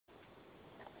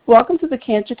Welcome to the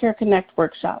Cancer Care Connect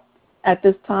workshop. At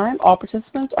this time, all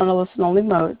participants are on a listen-only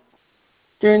mode.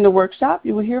 During the workshop,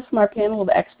 you will hear from our panel of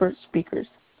expert speakers.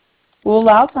 We will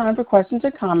allow time for questions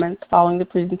and comments following the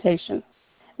presentation.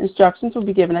 Instructions will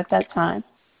be given at that time.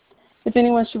 If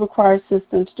anyone should require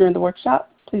assistance during the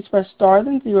workshop, please press star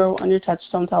then 0 on your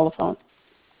touch-tone telephone.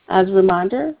 As a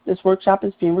reminder, this workshop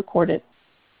is being recorded.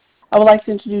 I would like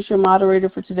to introduce your moderator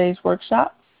for today's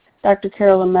workshop, Dr.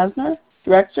 Carolyn Messner,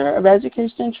 Director of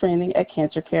Education and Training at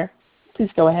Cancer Care.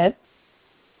 Please go ahead.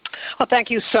 Well,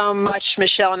 thank you so much,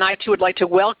 Michelle, and I too would like to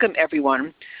welcome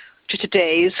everyone to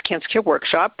today's Cancer Care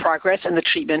Workshop, Progress in the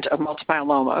Treatment of Multiple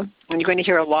Myeloma. And you're going to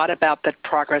hear a lot about that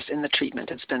progress in the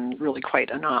treatment. It's been really quite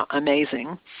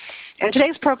amazing. And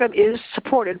today's program is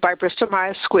supported by Bristol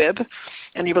Myers Squibb,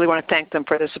 and you really want to thank them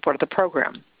for the support of the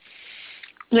program.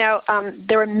 Now,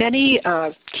 there are many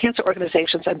cancer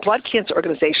organizations and blood cancer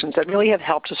organizations that really have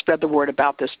helped to spread the word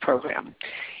about this program.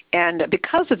 And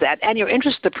because of that, and your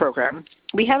interest in the program,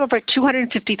 we have over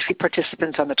 253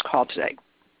 participants on this call today.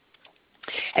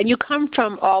 And you come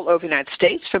from all over the United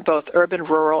States, from both urban,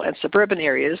 rural, and suburban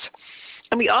areas.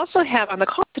 And we also have on the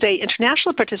call today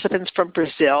international participants from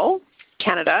Brazil,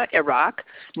 Canada, Iraq,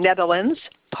 Netherlands,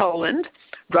 Poland,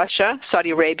 Russia, Saudi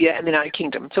Arabia, and the United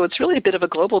Kingdom. So it's really a bit of a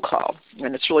global call,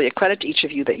 and it's really a credit to each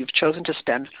of you that you've chosen to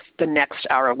spend the next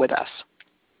hour with us.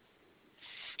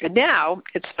 And now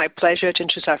it's my pleasure to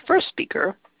introduce our first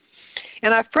speaker.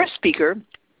 And our first speaker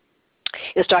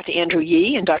is Dr. Andrew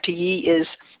Yee, and Dr. Yee is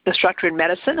instructor in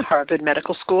medicine, Harvard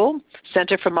Medical School,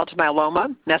 Center for Multiple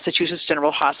Myeloma, Massachusetts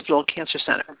General Hospital Cancer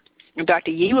Center. And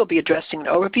Dr. Yee will be addressing an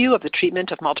overview of the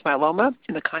treatment of multiple myeloma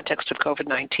in the context of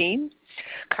COVID-19,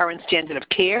 current standard of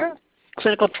care,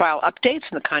 clinical trial updates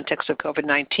in the context of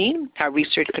COVID-19, how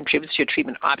research contributes to your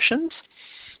treatment options,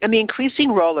 and the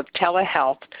increasing role of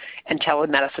telehealth and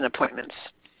telemedicine appointments.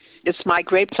 It's my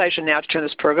great pleasure now to turn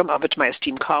this program over to my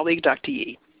esteemed colleague, Dr.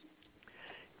 Yee.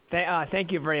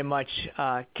 Thank you very much,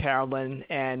 Carolyn,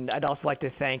 and I'd also like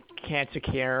to thank Cancer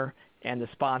Care and the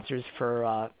sponsors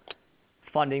for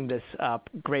funding this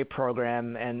great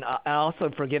program, and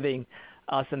also for giving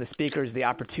us and the speakers the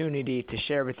opportunity to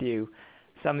share with you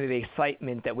some of the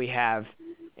excitement that we have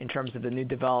in terms of the new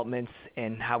developments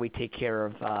and how we take care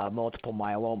of multiple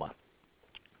myeloma.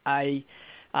 I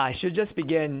should just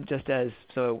begin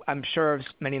so I'm sure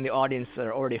many in the audience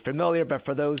are already familiar, but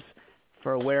for those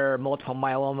for where multiple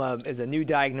myeloma is a new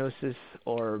diagnosis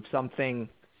or something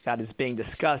that is being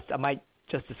discussed, I might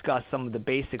just discuss some of the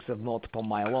basics of multiple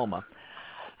myeloma.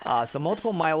 So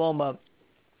multiple myeloma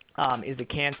is a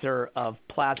cancer of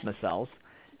plasma cells,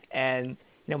 and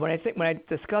when I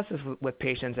discuss this with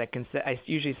patients, I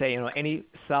usually say any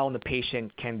cell in the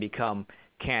patient can become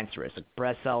cancerous. Like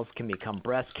breast cells can become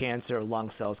breast cancer,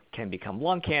 lung cells can become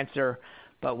lung cancer,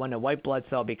 but when a white blood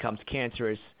cell becomes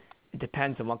cancerous, it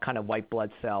depends on what kind of white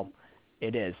blood cell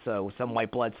it is. So some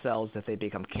white blood cells, if they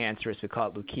become cancerous, we call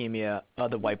it leukemia.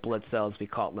 Other white blood cells, we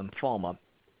call it lymphoma.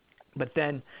 But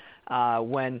then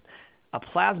when a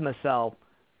plasma cell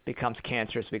becomes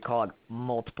cancerous, we call it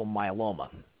multiple myeloma.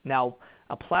 Now,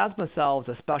 a plasma cell is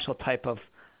a special type of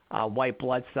white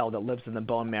blood cell that lives in the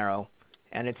bone marrow,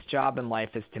 and its job in life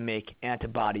is to make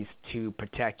antibodies to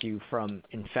protect you from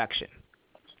infection.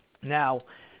 Now,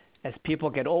 as people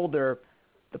get older,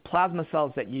 the plasma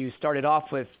cells that you started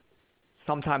off with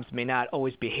sometimes may not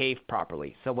always behave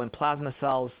properly. So when plasma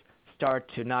cells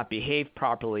start to not behave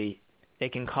properly,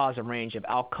 it can cause a range of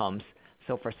outcomes.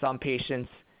 So for some patients,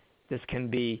 this can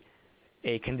be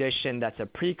a condition that's a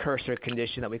precursor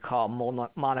condition that we call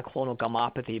monoclonal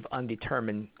gammopathy of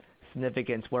undetermined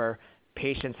significance, where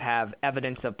patients have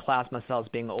evidence of plasma cells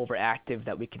being overactive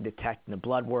that we can detect in the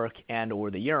blood work and or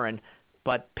the urine,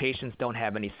 but patients don't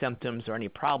have any symptoms or any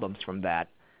problems from that.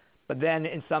 But then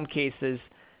in some cases,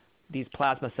 these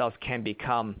plasma cells can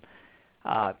become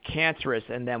cancerous,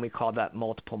 and then we call that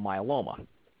multiple myeloma.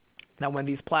 Now, when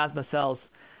these plasma cells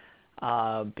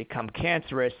become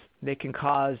cancerous, they can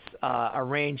cause a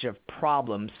range of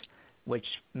problems, which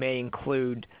may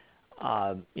include,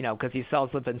 because these cells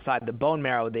live inside the bone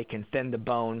marrow, they can thin the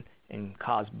bone and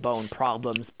cause bone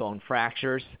problems, bone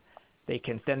fractures. They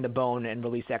can thin the bone and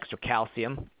release extra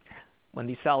calcium. When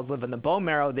these cells live in the bone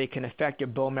marrow, they can affect your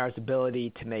bone marrow's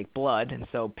ability to make blood, and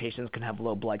so patients can have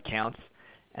low blood counts.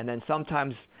 And then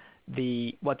sometimes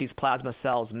what these plasma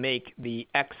cells make, the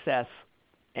excess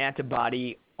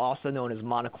antibody, also known as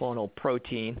monoclonal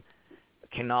protein,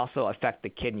 can also affect the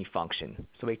kidney function.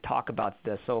 So we talk about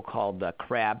the so-called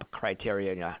CRAB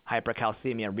criteria,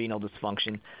 hypercalcemia, renal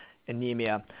dysfunction,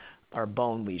 anemia, or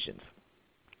bone lesions.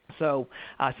 So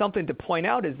something to point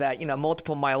out is that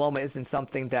multiple myeloma isn't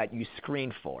something that you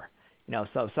screen for.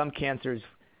 So some cancers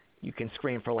you can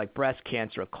screen for like breast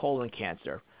cancer or colon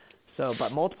cancer.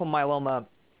 But multiple myeloma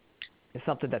is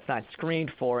something that's not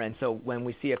screened for, and so when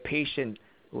we see a patient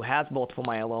who has multiple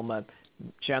myeloma,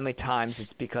 generally times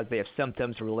it's because they have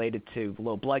symptoms related to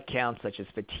low blood counts, such as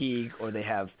fatigue, or they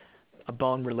have a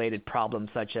bone-related problem,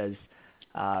 such as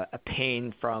a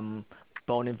pain from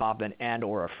bone involvement and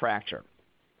or a fracture,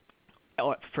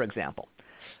 for example.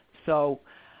 So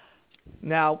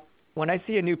now, when I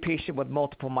see a new patient with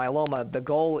multiple myeloma, the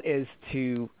goal is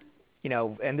to,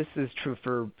 and this is true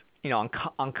for,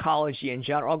 oncology in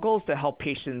general, our goal is to help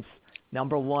patients,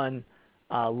 number one,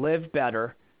 live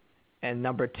better, and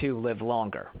number two, live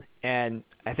longer. And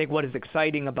I think what is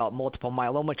exciting about multiple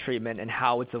myeloma treatment and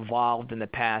how it's evolved in the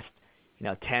past,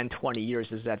 10, 20 years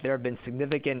is that there have been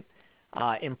significant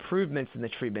improvements in the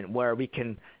treatment where we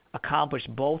can accomplish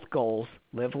both goals,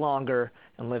 live longer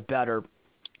and live better,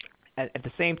 at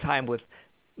the same time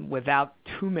without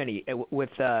too many with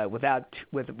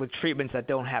treatments that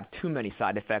don't have too many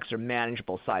side effects or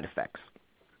manageable side effects.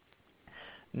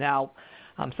 Now,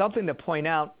 something to point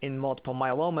out in multiple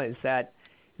myeloma is that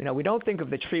we don't think of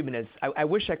the treatment as I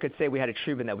wish I could say we had a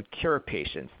treatment that would cure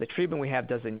patients. The treatment we have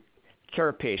doesn't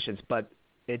cure patients, but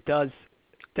it does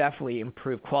definitely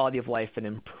improve quality of life and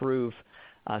improve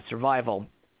survival.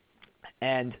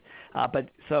 And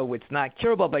so it's not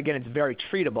curable, but again, it's very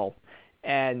treatable.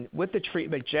 And with the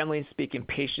treatment, generally speaking,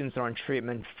 patients are on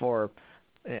treatment for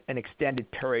an extended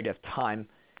period of time,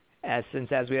 since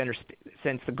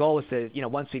the goal is to,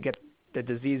 once we get the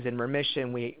disease in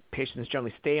remission, patients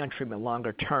generally stay on treatment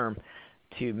longer term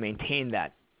to maintain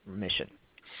that remission.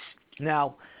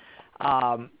 Now,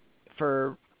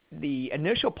 for the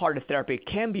initial part of therapy, it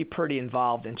can be pretty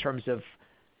involved in terms of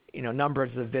numbers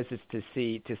of visits to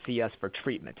see us for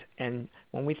treatment. And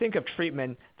when we think of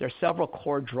treatment, there are several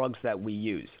core drugs that we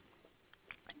use.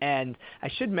 And I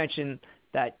should mention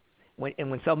that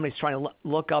when somebody's trying to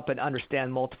look up and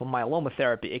understand multiple myeloma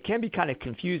therapy, it can be kind of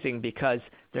confusing because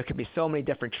there could be so many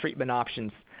different treatment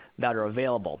options that are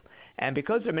available. And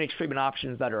because there are many treatment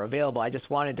options that are available, I just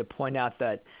wanted to point out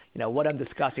that what I'm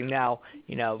discussing now,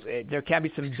 there can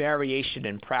be some variation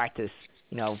in practice,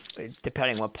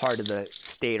 depending on what part of the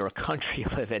state or country you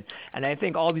live in. And I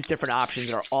think all these different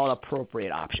options are all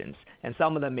appropriate options. And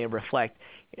some of them may reflect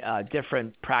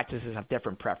different practices have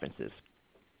different preferences.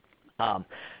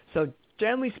 So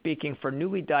generally speaking, for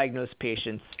newly diagnosed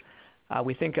patients,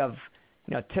 we think of,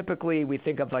 typically we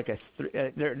think of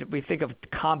we think of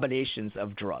combinations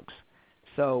of drugs.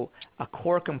 So a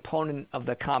core component of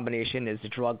the combination is a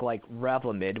drug like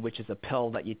Revlimid, which is a pill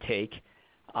that you take.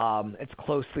 It's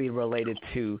closely related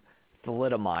to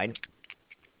thalidomide.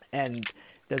 And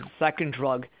the second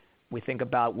drug we think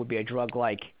about would be a drug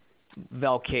like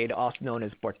Velcade, also known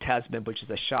as bortezomib, which is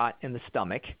a shot in the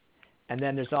stomach. And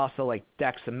then there's also like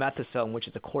dexamethasone, which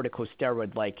is a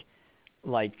corticosteroid like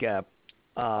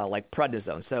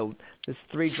prednisone. So this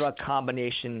three-drug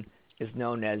combination is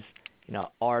known as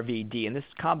RVD, and this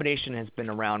combination has been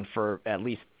around for at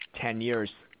least 10 years.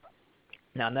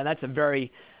 Now that's a very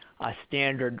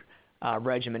standard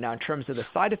regimen. Now, in terms of the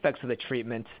side effects of the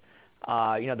treatment,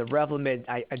 the Revlimid,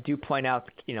 I do point out,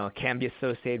 it can be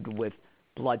associated with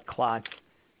blood clots,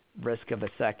 risk of a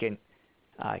second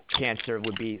cancer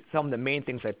would be some of the main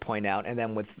things I point out. And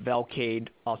then with Velcade,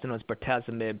 also known as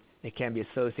bortezomib, it can be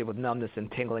associated with numbness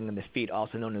and tingling in the feet,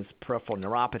 also known as peripheral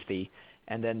neuropathy.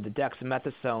 And then the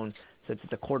dexamethasone, since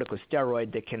it's a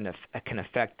corticosteroid, that can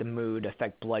affect the mood,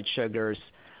 affect blood sugars.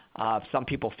 Some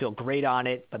people feel great on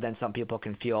it, but then some people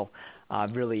can feel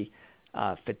really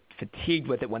fatigued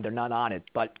with it when they're not on it.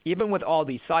 But even with all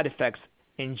these side effects,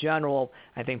 in general,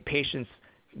 I think patients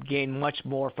gain much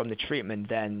more from the treatment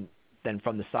than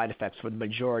from the side effects for the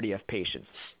majority of patients.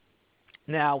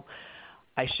 Now,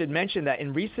 I should mention that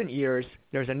in recent years,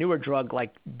 there's a newer drug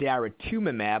like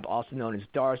daratumumab, also known as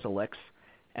Darzalex,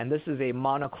 and this is a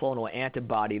monoclonal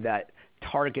antibody that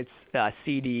targets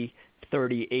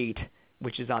CD38,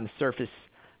 which is on the surface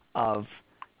of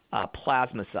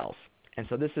plasma cells. And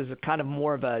so this is a kind of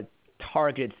more of a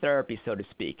targeted therapy, so to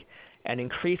speak. And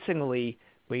increasingly,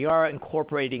 we are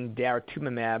incorporating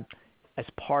daratumumab as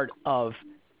part of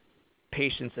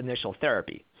patients' initial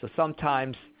therapy. So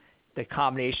sometimes the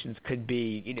combinations could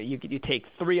be, you take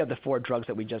three of the four drugs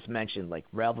that we just mentioned, like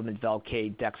Revlimid,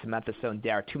 Velcade, dexamethasone,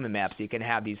 daratumumab. So you can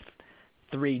have these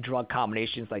three drug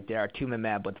combinations like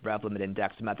daratumumab with Revlimid and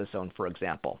dexamethasone, for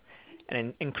example.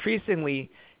 And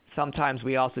increasingly, sometimes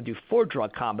we also do four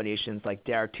drug combinations like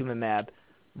daratumumab,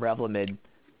 Revlimid,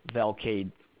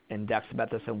 Velcade, and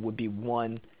dexamethasone would be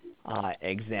one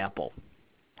example.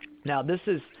 Now, this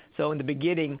is so in the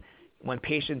beginning when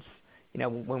patients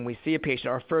when we see a patient,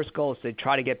 our first goal is to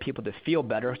try to get people to feel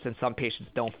better, since some patients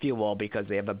don't feel well because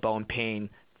they have a bone pain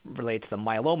related to the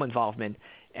myeloma involvement.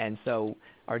 And so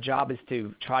our job is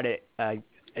to try to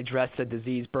address the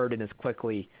disease burden as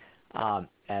quickly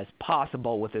as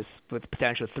possible with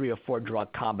potential 3 or 4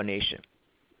 drug combination.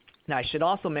 Now, I should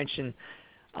also mention,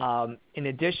 in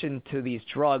addition to these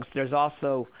drugs, there's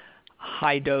also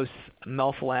high-dose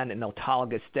melphalan and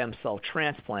autologous stem cell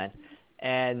transplant.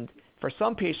 And for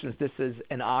some patients, this is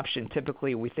an option.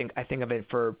 Typically, I think of it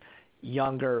for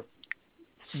younger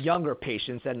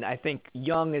patients, and I think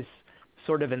young is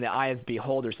sort of in the eye of the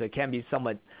beholder, so it can be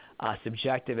somewhat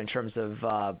subjective in terms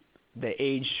of the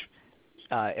age,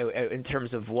 in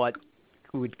terms of what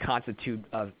would constitute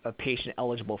a patient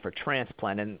eligible for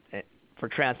transplant.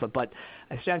 But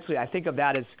essentially, I think of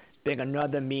that as being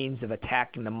another means of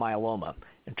attacking the myeloma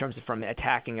in terms of from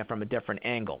attacking it from a different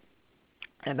angle.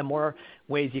 And the more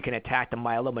ways you can attack the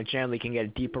myeloma, generally you can get a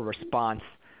deeper response,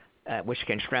 which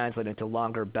can translate into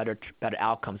longer, better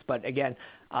outcomes. But again,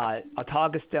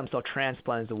 autologous stem cell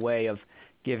transplant is a way of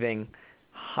giving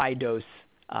high-dose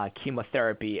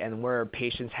chemotherapy, and where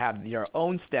patients have their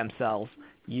own stem cells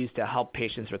used to help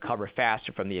patients recover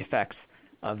faster from the effects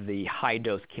of the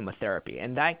high-dose chemotherapy.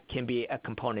 And that can be a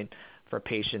component for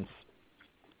patients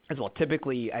as well.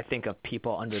 Typically, I think of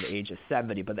people under the age of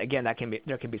 70, but again,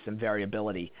 there can be some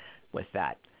variability with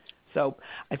that. So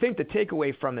I think the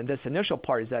takeaway from this initial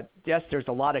part is that, yes, there's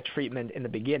a lot of treatment in the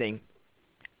beginning,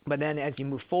 but then as you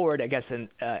move forward, I guess,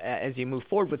 as you move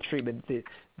forward with treatment, the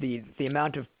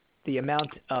intensity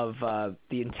of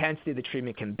the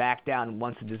treatment can back down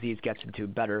once the disease gets into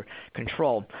better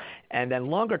control. And then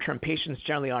longer term, patients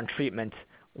generally on treatment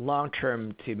long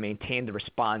term to maintain the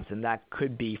response, and that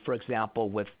could be, for example,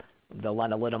 with the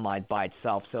lenalidomide by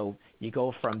itself. So you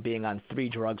go from being on 3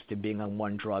 drugs to being on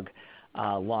 1 drug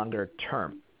longer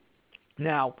term.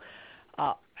 Now,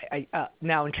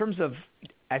 in terms of,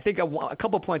 I think a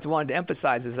couple of points I wanted to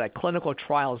emphasize is that clinical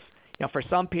trials, for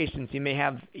some patients, you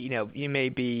may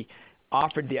be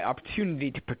offered the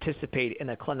opportunity to participate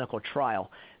in a clinical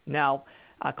trial. Now,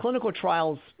 clinical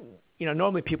trials,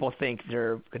 normally people think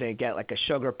they're going to get like a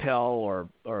sugar pill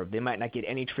or they might not get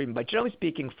any treatment. But generally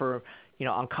speaking, for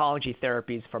oncology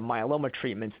therapies, for myeloma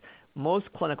treatments,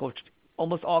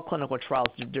 almost all clinical trials,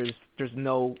 there's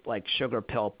no like sugar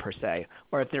pill per se.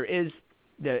 Or if there is,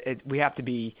 we have to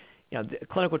be, the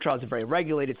clinical trials are very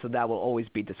regulated, so that will always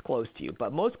be disclosed to you.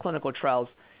 But most clinical trials,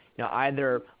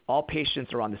 either all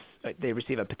patients are they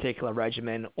receive a particular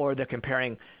regimen, or they're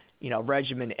comparing,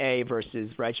 regimen A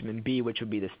versus regimen B, which would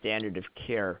be the standard of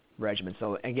care regimen.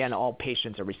 So again, all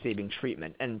patients are receiving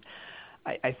treatment. And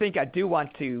I think I do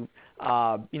want to,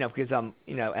 because I'm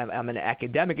an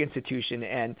academic institution,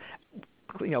 and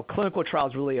clinical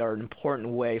trials really are an important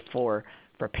way for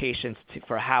patients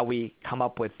for how we come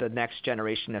up with the next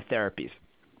generation of therapies.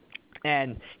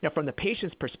 And from the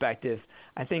patient's perspective,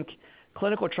 I think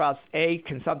clinical trials,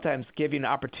 can sometimes give you an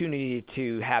opportunity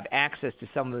to have access to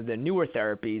some of the newer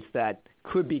therapies that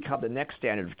could become the next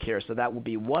standard of care. So that will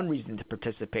be one reason to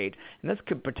participate. And this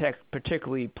could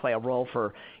particularly play a role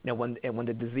for, when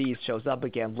the disease shows up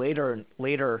again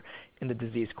later in the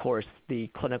disease course, the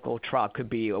clinical trial could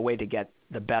be a way to get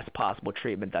the best possible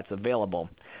treatment that's available.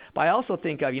 But I also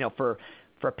think of, for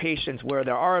patients where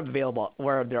there are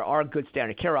good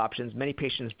standard care options, many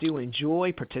patients do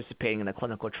enjoy participating in a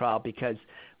clinical trial, because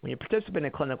when you participate in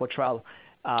a clinical trial,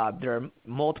 there are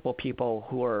multiple people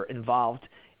who are involved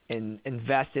and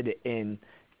invested in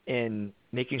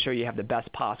making sure you have the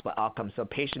best possible outcome. So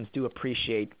patients do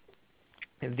appreciate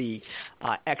the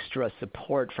extra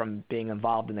support from being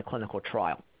involved in the clinical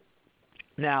trial.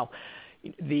 Now,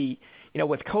 with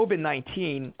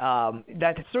COVID-19,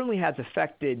 that certainly has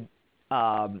affected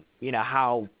how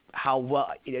well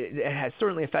it has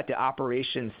certainly affected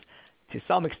operations to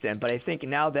some extent. But I think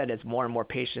now that as more and more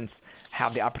patients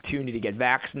have the opportunity to get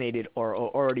vaccinated or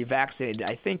already vaccinated,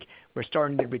 I think we're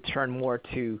starting to return more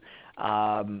to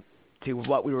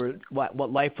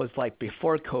what life was like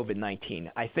before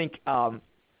COVID-19. I think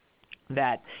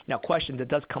that question that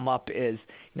does come up is,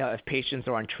 if patients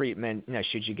are on treatment,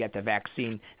 should you get the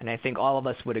vaccine? And I think all of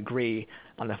us would agree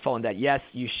on the phone that yes,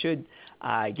 you should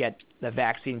get the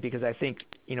vaccine, because I think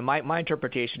my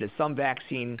interpretation is some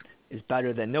vaccine is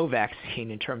better than no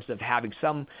vaccine in terms of having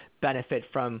some benefit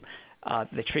from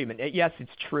the treatment. Yes,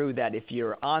 it's true that if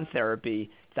you're on therapy,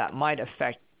 that might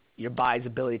affect your body's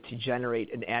ability to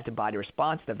generate an antibody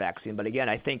response to the vaccine. But again,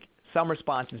 I think some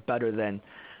response is better than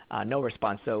no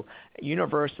response. So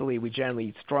universally, we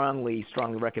generally strongly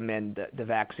recommend the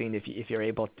vaccine if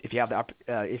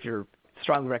you're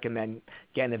strongly recommend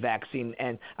getting the vaccine.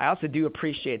 And I also do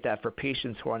appreciate that for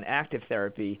patients who are on active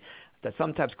therapy, that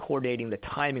sometimes coordinating the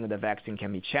timing of the vaccine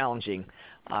can be challenging.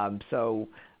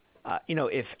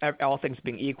 If all things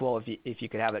being equal, if you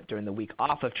could have it during the week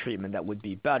off of treatment, that would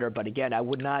be better. But again, I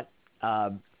would not.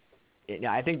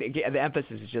 I think the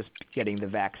emphasis is just getting the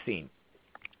vaccine.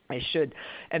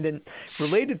 And then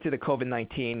related to the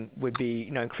COVID-19 would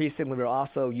be, increasingly we're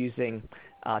also using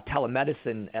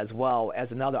telemedicine as well as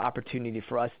another opportunity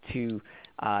for us to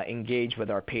engage with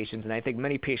our patients. And I think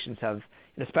many patients have,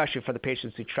 and especially for the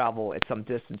patients who travel at some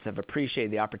distance, have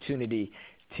appreciated the opportunity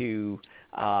to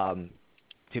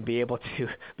be able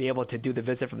to do the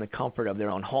visit from the comfort of their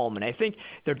own home. And I think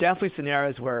there are definitely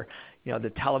scenarios where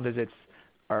the televisits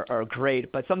are great,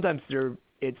 but sometimes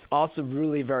it's also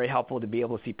really very helpful to be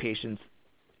able to see patients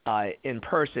in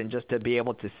person, just to be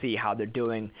able to see how they're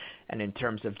doing, and in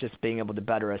terms of just being able to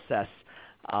better assess,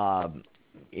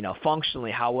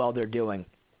 functionally how well they're doing.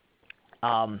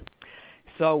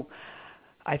 So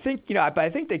I think, I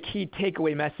think the key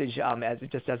takeaway message,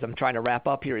 as I'm trying to wrap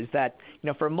up here, is that,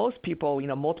 for most people,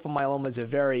 multiple myeloma is a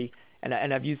very, and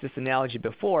I've used this analogy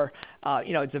before,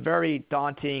 it's a very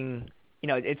daunting.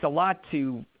 It's a lot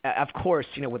to, of course,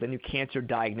 with a new cancer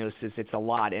diagnosis, it's a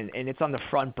lot, and it's on the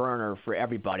front burner for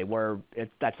everybody, where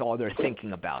that's all they're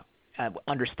thinking about,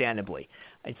 understandably.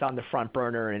 It's on the front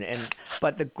burner,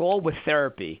 but the goal with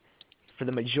therapy, for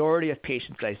the majority of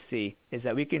patients I see, is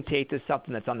that we can take this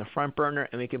something that's on the front burner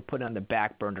and we can put it on the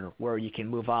back burner, where you can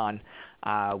move on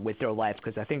with their life,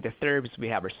 because I think the therapies we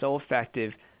have are so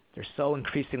effective. They're so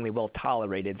increasingly well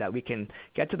tolerated that we can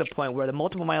get to the point where the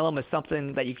multiple myeloma is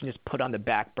something that you can just put on the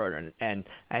back burner. And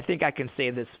I think I can say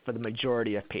this for the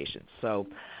majority of patients. So,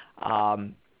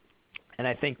 and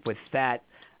I think with that,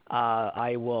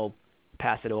 I will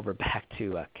pass it over back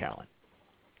to Carolyn.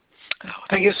 Oh,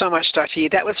 thank you so much, Dr. Yee.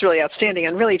 That was really outstanding,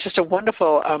 and really just a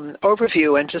wonderful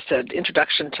overview and just an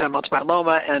introduction to multiple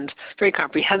myeloma, and very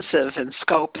comprehensive in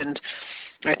scope. And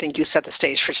I think you set the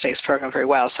stage for today's program very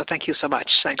well, so thank you so much.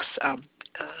 Thanks.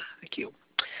 Thank you.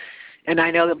 And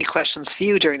I know there'll be questions for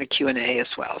you during the Q&A as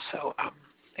well, so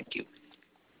thank you.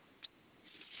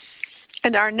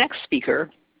 And our next speaker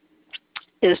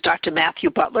is Dr. Matthew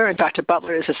Butler, and Dr.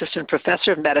 Butler is Assistant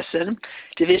Professor of Medicine,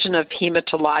 Division of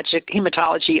Hematology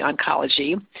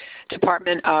Oncology,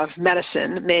 Department of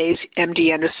Medicine, Mays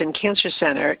MD Anderson Cancer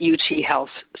Center, UT Health,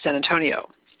 San Antonio.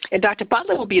 And Dr.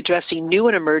 Butler will be addressing new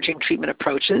and emerging treatment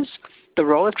approaches, the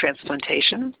role of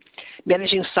transplantation,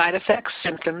 managing side effects,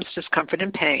 symptoms, discomfort,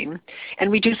 and pain,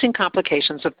 and reducing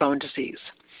complications of bone disease.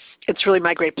 It's really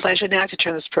my great pleasure now to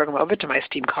turn this program over to my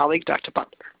esteemed colleague, Dr.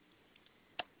 Butler.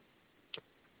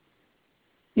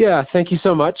 Yeah, thank you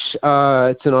so much.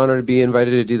 It's an honor to be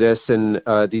invited to do this, and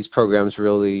these programs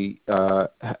really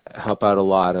help out a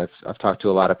lot. I've talked to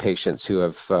a lot of patients who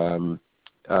have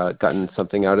gotten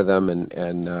something out of them, and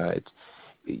it's,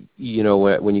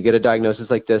 when you get a diagnosis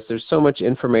like this, there's so much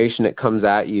information that comes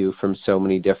at you from so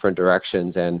many different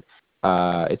directions, and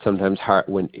it's sometimes hard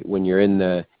when you're in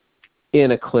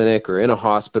a clinic or in a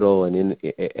hospital and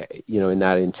in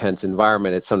that intense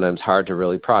environment. It's sometimes hard to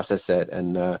really process it,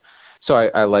 and so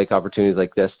I like opportunities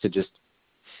like this to just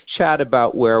chat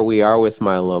about where we are with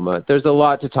myeloma. There's a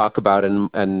lot to talk about, and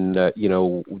we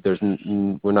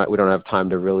don't have time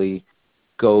to really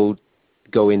go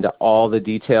into all the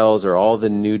details or all the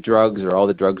new drugs or all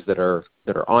the drugs that are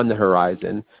on the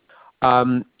horizon.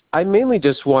 I mainly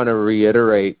just want to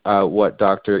reiterate what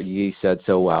Dr. Yee said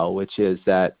so well, which is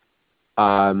that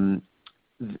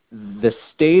the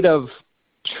state of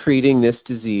treating this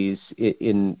disease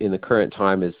in the current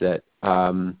time is that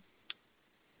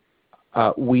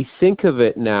we think of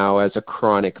it now as a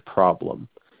chronic problem.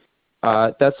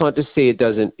 That's not to say it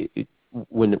doesn't.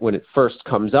 When it first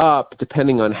comes up,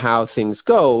 depending on how things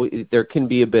go, there can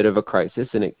be a bit of a crisis,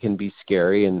 and it can be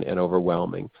scary and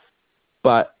overwhelming.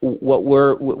 But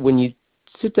when you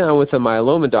sit down with a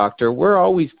myeloma doctor,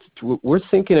 we're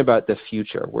thinking about the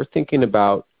future. We're thinking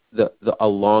about a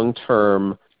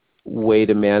long-term way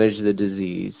to manage the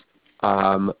disease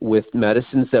with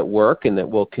medicines that work and that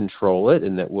will control it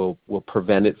and that will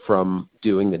prevent it from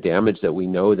doing the damage that we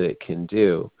know that it can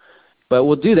do. But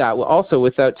we'll do that also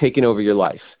without taking over your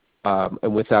life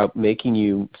and without making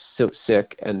you so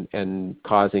sick and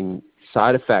causing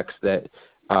side effects that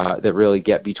really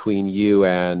get between you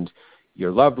and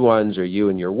your loved ones, or you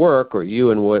and your work, or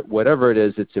you and whatever it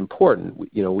is that's important.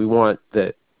 We want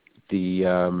the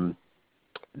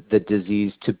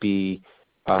disease to be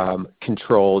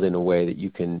controlled in a way that you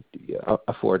can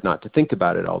afford not to think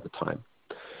about it all the time.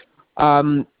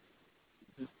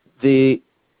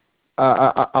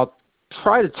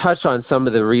 try to touch on some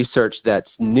of the research that's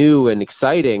new and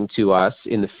exciting to us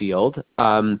in the field.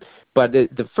 But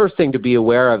the first thing to be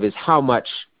aware of is how much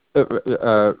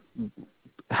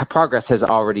progress has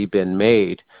already been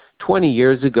made. 20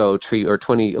 years ago, a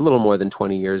little more than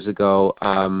 20 years ago,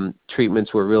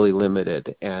 treatments were really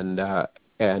limited, and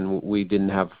we didn't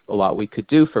have a lot we could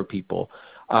do for people.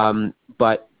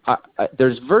 But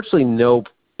there's virtually no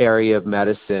area of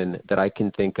medicine that I can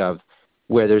think of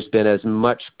where there's been as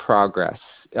much progress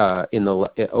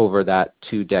over that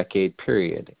 2-decade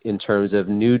period in terms of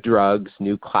new drugs,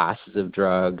 new classes of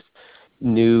drugs,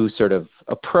 new sort of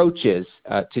approaches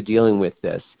to dealing with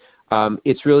this.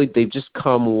 It's really, they've just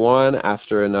come one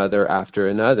after another,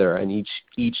 and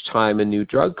each time a new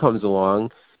drug comes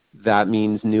along, that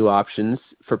means new options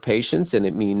for patients, and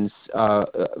it means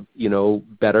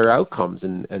better outcomes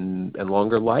and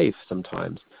longer life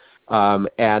sometimes.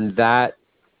 And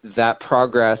that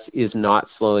progress is not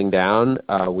slowing down.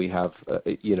 We have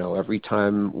every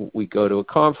time we go to a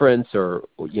conference or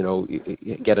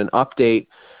get an update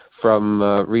from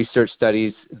research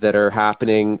studies that are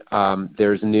happening,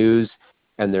 there's news,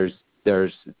 and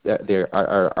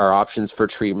our options for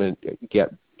treatment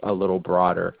get a little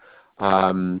broader.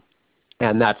 And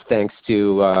that's thanks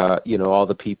to all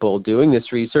the people doing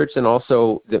this research, and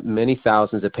also the many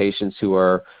thousands of patients who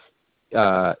are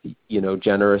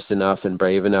generous enough and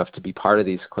brave enough to be part of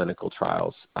these clinical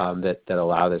trials that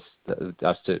allow us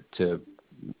to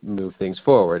move things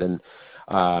forward. And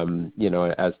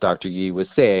as Dr. Yi was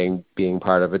saying, being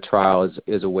part of a trial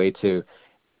is a way to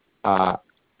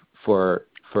for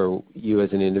you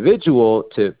as an individual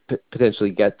to potentially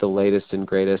get the latest and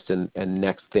greatest and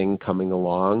next thing coming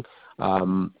along.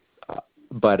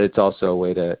 But it's also a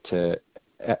way to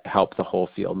help the whole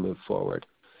field move forward.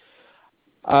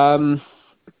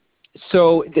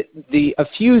 So a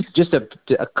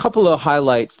couple of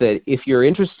highlights that if you're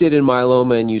interested in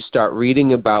myeloma and you start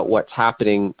reading about what's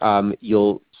happening,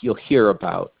 you'll hear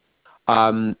about.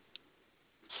 Stem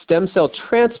cell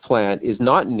transplant is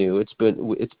not new. It's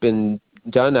been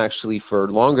done actually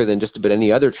for longer than just about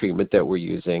any other treatment that we're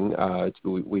using.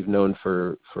 We've known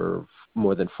for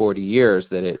more than 40 years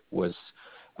that it was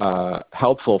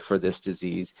helpful for this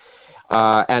disease.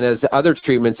 And as other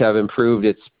treatments have improved,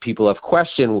 people have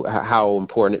questioned how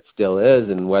important it still is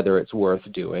and whether it's worth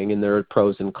doing, and there are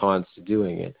pros and cons to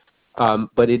doing it.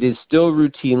 But it is still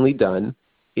routinely done.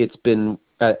 It's been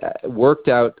worked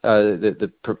out. The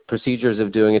procedures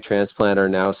of doing a transplant are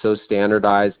now so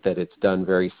standardized that it's done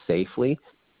very safely,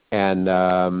 and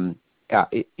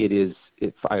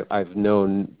I've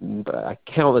known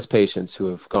countless patients who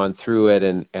have gone through it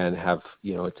and have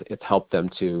it's helped them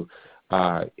to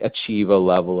achieve a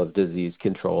level of disease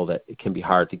control that it can be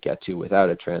hard to get to without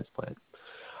a transplant.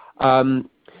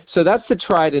 So that's the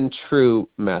tried and true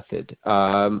method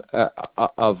of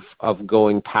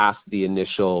going past the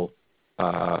initial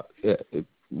frontline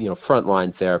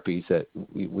therapies that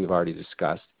we've already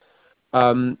discussed.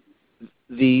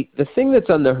 The thing that's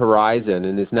on the horizon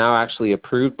and is now actually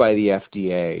approved by the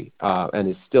FDA and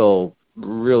is still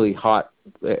really hot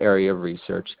area of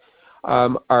research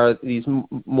are these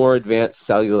more advanced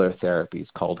cellular therapies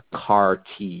called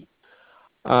CAR-T.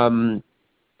 And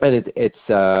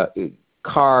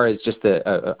CAR is just an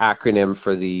acronym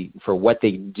for what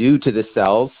they do to the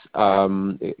cells.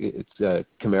 It's a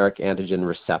chimeric antigen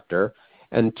receptor,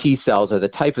 and T cells are the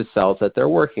type of cells that they're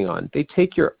working on. They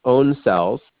take your own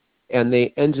cells and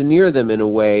they engineer them in a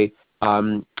way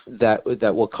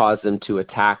that will cause them to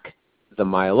attack the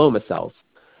myeloma cells.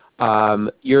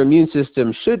 Your immune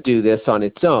system should do this on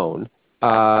its own,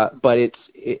 but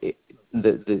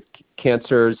the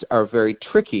cancers are very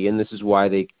tricky, and this is why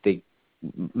they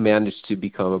manage to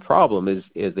become a problem. Is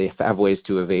they have ways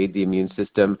to evade the immune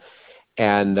system,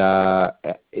 and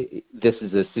this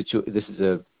is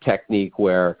a technique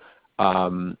where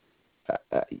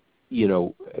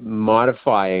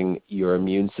modifying your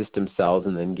immune system cells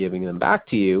and then giving them back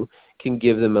to you can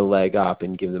give them a leg up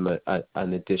and give them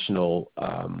an additional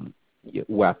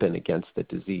weapon against the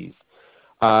disease.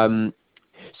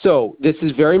 So this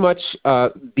is very much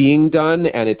being done,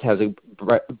 and it has a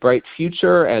bright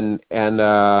future, and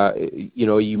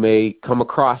you may come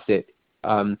across it.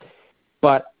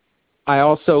 But I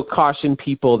also caution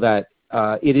people that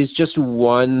it is just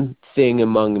one thing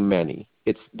among many.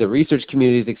 The research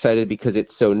community is excited because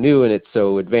it's so new and it's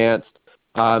so advanced.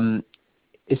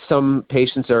 Some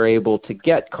patients are able to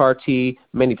get CAR-T.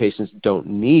 Many patients don't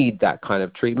need that kind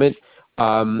of treatment.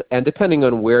 And depending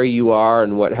on where you are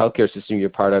and what healthcare system you're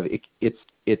part of,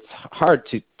 it's hard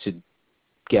to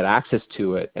get access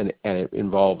to it, and it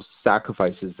involves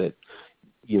sacrifices that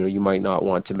you might not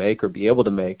want to make or be able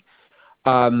to make.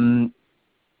 it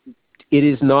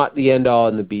is not the end-all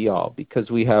and the be-all, because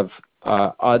we have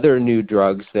other new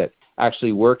drugs that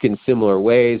actually work in similar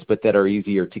ways, but that are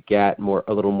easier to get,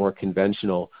 a little more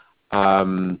conventional.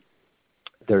 There's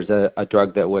a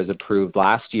drug that was approved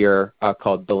last year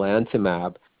called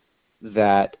belantamab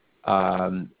that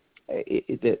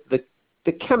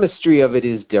the chemistry of it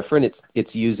is different.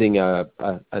 It's using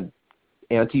an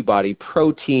antibody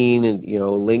protein and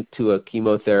linked to a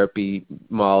chemotherapy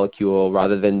molecule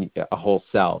rather than a whole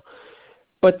cell.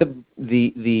 But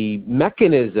the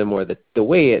mechanism or the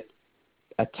way it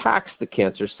attacks the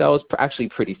cancer cell is actually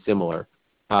pretty similar,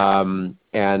 and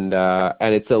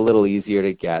it's a little easier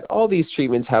to get. All these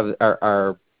treatments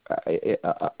are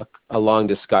a long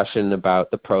discussion about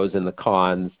the pros and the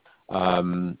cons,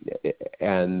 and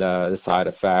the side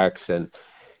effects,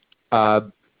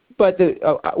 but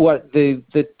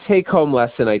the take-home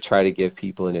lesson I try to give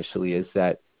people initially is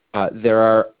that there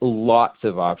are lots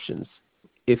of options.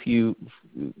 If you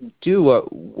do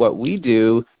what we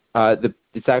do,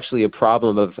 it's actually a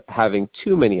problem of having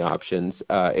too many options,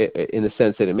 in the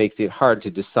sense that it makes it hard to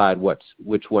decide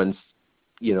which ones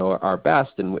are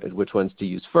best and which ones to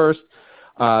use first.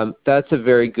 That's a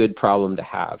very good problem to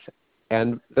have.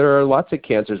 And there are lots of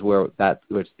cancers where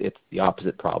it's the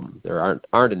opposite problem. There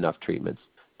aren't enough treatments.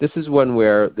 This is one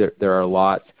where there are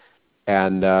lots,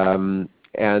 and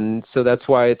so that's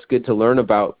why it's good to learn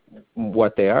about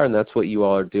what they are, and that's what you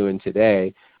all are doing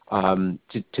today,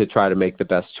 to try to make the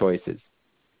best choices.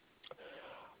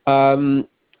 I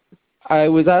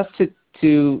was asked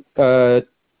to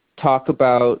talk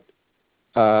about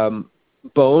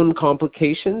bone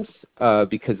complications,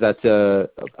 because that's a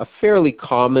fairly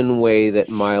common way that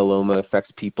myeloma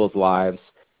affects people's lives.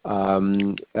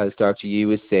 As Dr. Yi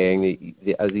was saying,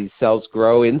 as these cells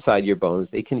grow inside your bones,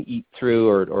 they can eat through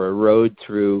or erode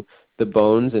through the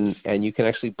bones, and you can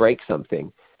actually break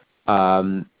something.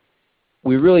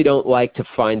 We really don't like to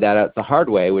find that out the hard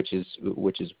way, which is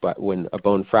when a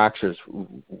bone fractures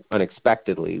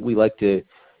unexpectedly. We like to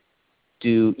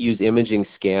use imaging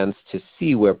scans to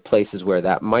see places where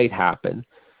that might happen.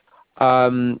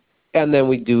 And then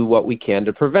we do what we can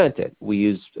to prevent it. We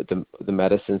use the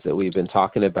medicines that we've been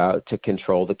talking about to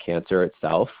control the cancer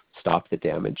itself, stop the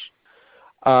damage.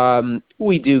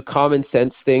 We do common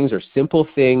sense things or simple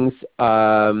things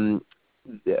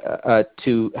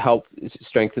to help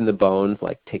strengthen the bones,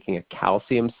 like taking a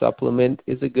calcium supplement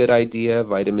is a good idea,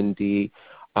 vitamin D.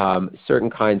 Certain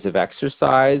kinds of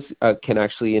exercise can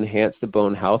actually enhance the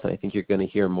bone health, and I think you're going to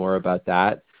hear more about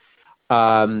that.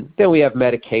 Then we have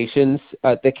medications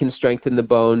that can strengthen the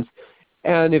bones.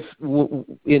 And if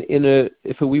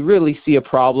we really see a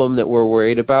problem that we're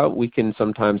worried about, we can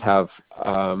sometimes have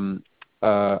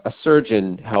a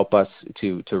surgeon help us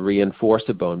to reinforce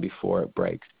a bone before it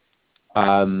breaks.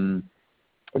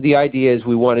 The idea is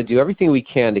we want to do everything we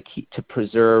can to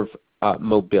preserve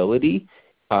mobility,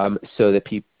 so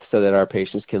that our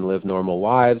patients can live normal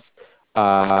lives,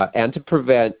 and to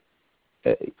prevent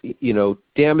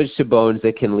damage to bones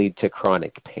that can lead to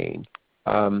chronic pain.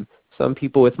 Some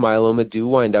people with myeloma do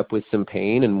wind up with some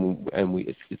pain, and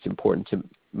it's important to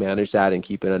manage that and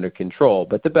keep it under control.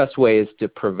 But the best way is to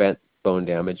prevent bone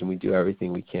damage, and we do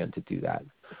everything we can to do that.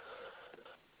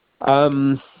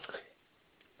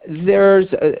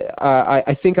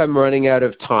 I think I'm running out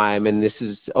of time, and this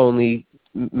is only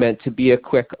meant to be a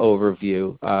quick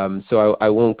overview. So I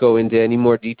won't go into any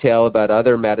more detail about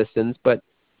other medicines, but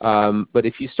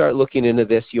if you start looking into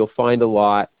this, you'll find a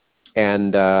lot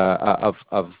and of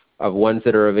ones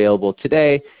that are available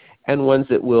today and ones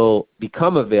that will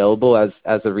become available as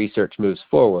the research moves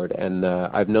forward. And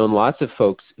I've known lots of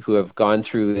folks who have gone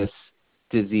through this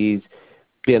disease,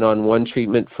 been on one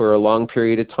treatment for a long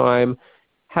period of time,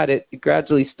 had it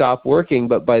gradually stop working,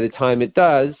 but by the time it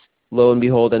does, lo and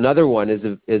behold, another one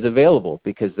is available,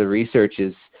 because the research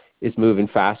is moving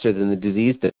faster than the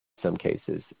disease does in some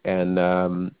cases, and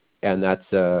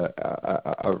that's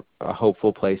a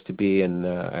hopeful place to be. And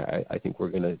I think we're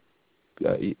going to,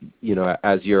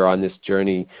 as you're on this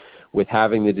journey with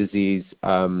having the disease,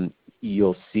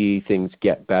 you'll see things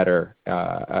get better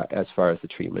as far as the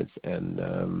treatments,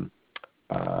 and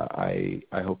I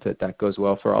hope that goes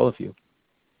well for all of you.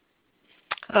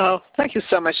 Oh, thank you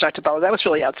so much, Dr. Butler. That was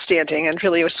really outstanding, and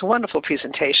really it was a wonderful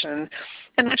presentation,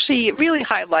 and actually really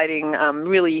highlighting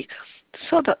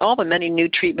all the many new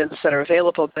treatments that are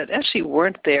available that actually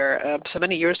weren't there so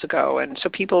many years ago. And so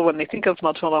people, when they think of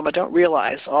multiple myeloma, don't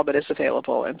realize all that is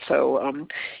available. And so,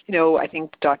 I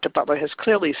think Dr. Butler has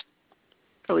clearly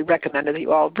really recommended that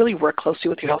you all really work closely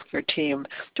with your healthcare team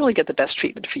to really get the best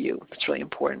treatment for you. It's really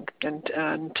important, and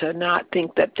to not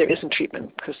think that there isn't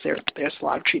treatment, because there's a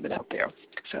lot of treatment out there.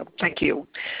 So thank you.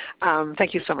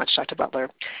 Thank you so much, Dr. Butler.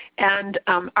 And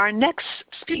our next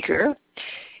speaker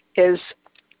is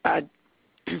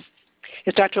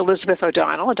Dr. Elizabeth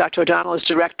O'Donnell. Dr. O'Donnell is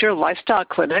Director, Lifestyle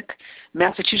Clinic,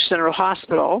 Massachusetts General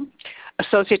Hospital,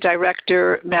 Associate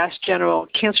Director, Mass General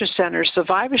Cancer Center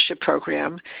Survivorship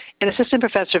Program, and Assistant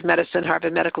Professor of Medicine,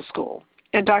 Harvard Medical School.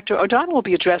 And Dr. O'Donnell will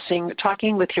be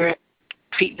talking with your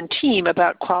treatment team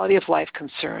about quality of life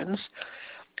concerns,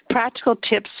 practical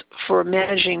tips for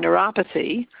managing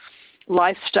neuropathy,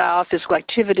 lifestyle, physical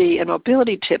activity, and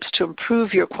mobility tips to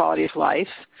improve your quality of life,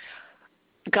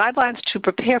 guidelines to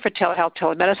prepare for telehealth,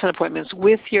 telemedicine appointments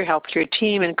with your healthcare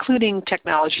team, including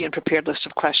technology and prepared list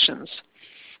of questions.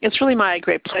 It's really my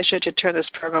great pleasure to turn this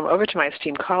program over to my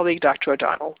esteemed colleague, Dr.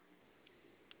 O'Donnell.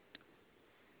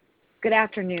 Good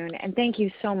afternoon, and thank you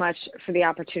so much for the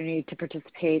opportunity to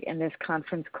participate in this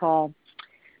conference call.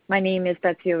 My name is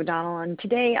Betsy O'Donnell, and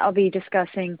today I'll be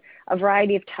discussing a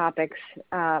variety of topics,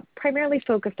 primarily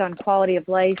focused on quality of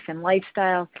life and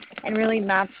lifestyle, and really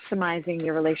maximizing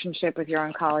your relationship with your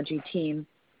oncology team.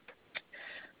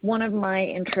 One of my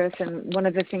interests, and one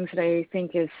of the things that I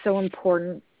think is so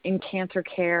important in cancer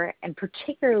care, and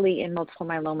particularly in multiple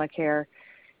myeloma care,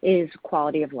 is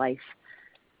quality of life.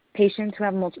 Patients who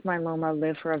have multiple myeloma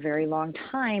live for a very long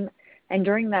time, and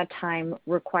during that time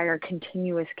require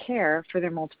continuous care for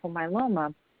their multiple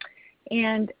myeloma.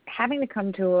 And having to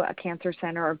come to a cancer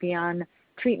center or be on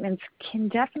treatments can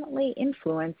definitely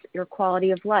influence your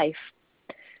quality of life.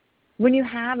 When you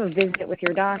have a visit with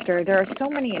your doctor, there are so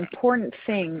many important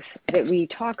things that we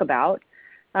talk about,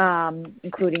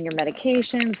 including your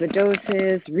medications, the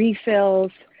doses,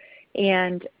 refills,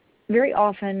 and very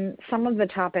often some of the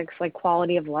topics like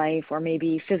quality of life or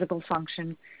maybe physical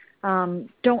function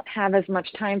don't have as much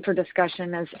time for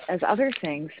discussion as other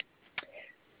things.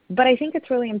 But I think it's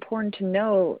really important to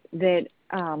know that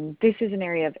this is an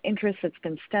area of interest that's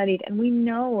been studied, and we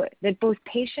know that both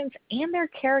patients and their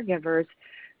caregivers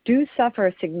do suffer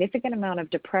a significant amount of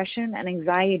depression and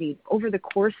anxiety over the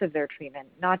course of their treatment,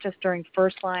 not just during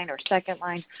first line or second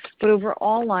line, but over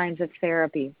all lines of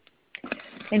therapy.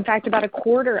 In fact, about a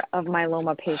quarter of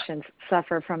myeloma patients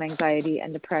suffer from anxiety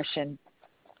and depression.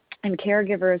 And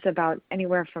caregivers,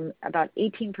 anywhere from about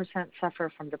 18%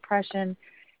 suffer from depression,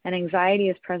 and anxiety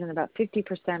is present about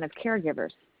 50% of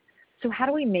caregivers. So how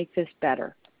do we make this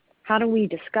better? How do we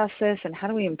discuss this, and how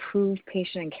do we improve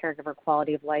patient and caregiver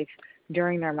quality of life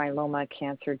during their myeloma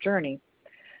cancer journey?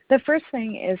 The first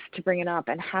thing is to bring it up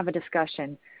and have a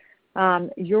discussion.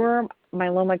 Your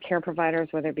myeloma care providers,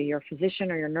 whether it be your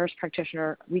physician or your nurse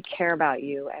practitioner, we care about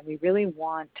you, and we really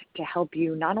want to help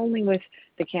you not only with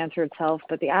the cancer itself,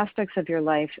 but the aspects of your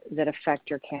life that affect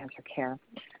your cancer care.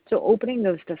 So opening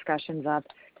those discussions up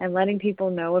and letting people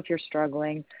know if you're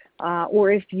struggling,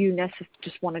 or if you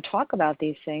just want to talk about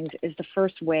these things, is the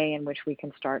first way in which we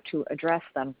can start to address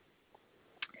them.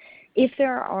 If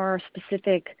there are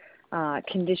specific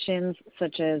conditions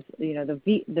such as the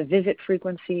visit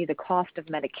frequency, the cost of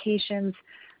medications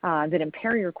that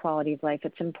impair your quality of life,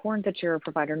 it's important that your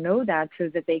provider know that so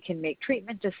that they can make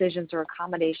treatment decisions or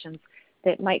accommodations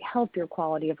that might help your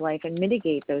quality of life and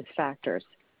mitigate those factors.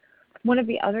 One of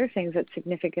the other things that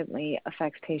significantly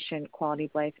affects patient quality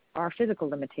of life are physical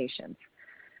limitations.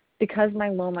 Because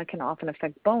myeloma can often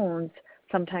affect bones,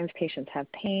 sometimes patients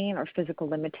have pain or physical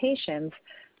limitations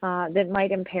that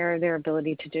might impair their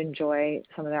ability to enjoy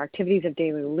some of their activities of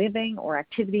daily living or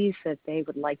activities that they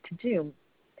would like to do.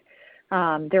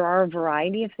 There are a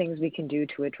variety of things we can do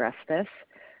to address this.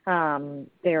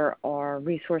 There are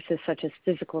resources such as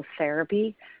physical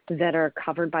therapy that are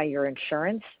covered by your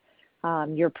insurance.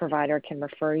 Your provider can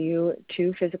refer you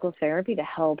to physical therapy to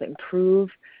help improve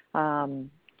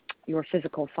your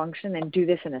physical function, and do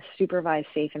this in a supervised,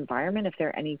 safe environment if there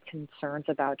are any concerns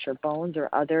about your bones or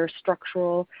other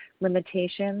structural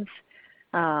limitations.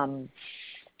 And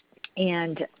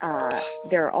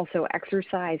there are also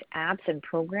exercise apps and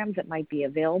programs that might be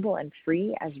available and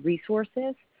free as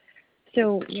resources.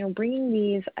 So, bringing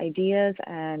these ideas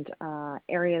and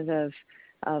areas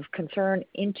of concern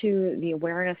into the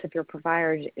awareness of your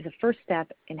provider is a first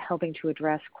step in helping to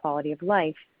address quality of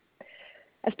life.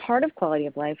 As part of quality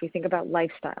of life, we think about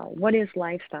lifestyle. What is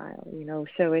lifestyle?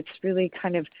 So it's really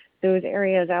kind of those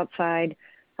areas outside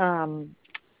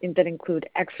that include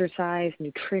exercise,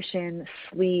 nutrition,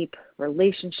 sleep,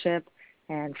 relationship,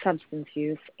 and substance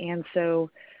use. And so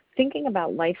thinking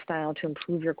about lifestyle to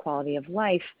improve your quality of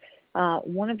life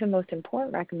one of the most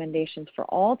important recommendations for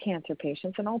all cancer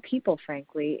patients and all people,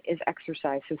 frankly, is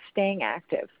exercise, so staying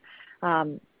active.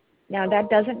 Now, that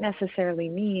doesn't necessarily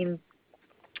mean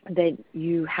that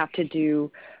you have to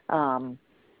do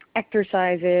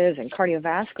exercises and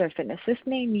cardiovascular fitness. This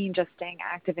may mean just staying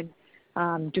active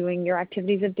and doing your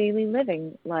activities of daily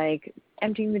living, like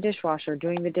emptying the dishwasher,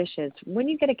 doing the dishes. When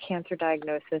you get a cancer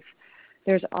diagnosis,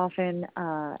 there's often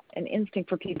an instinct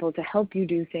for people to help you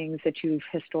do things that you've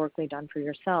historically done for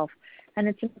yourself. And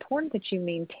it's important that you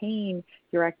maintain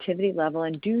your activity level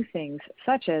and do things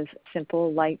such as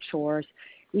simple, light chores,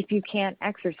 if you can't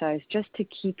exercise, just to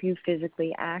keep you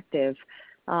physically active.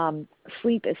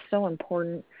 Sleep is so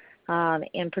important,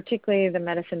 and particularly the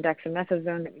medicine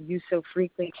dexamethasone that we use so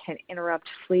frequently can interrupt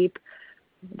sleep.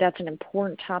 That's an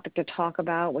important topic to talk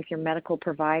about with your medical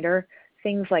provider.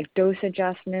 Things like dose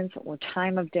adjustments or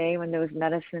time of day when those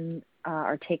medicines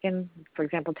are taken, for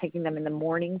example, taking them in the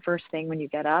morning first thing when you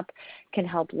get up, can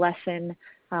help lessen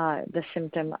the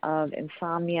symptom of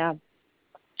insomnia.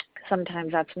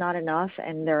 Sometimes that's not enough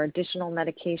and there are additional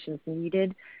medications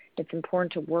needed. It's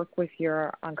important to work with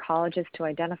your oncologist to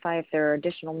identify if there are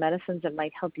additional medicines that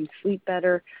might help you sleep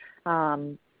better.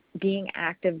 Being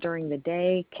active during the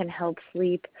day can help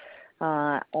sleep.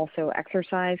 Also,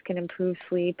 exercise can improve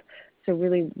sleep. So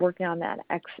really working on that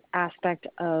aspect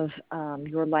of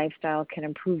your lifestyle can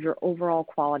improve your overall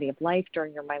quality of life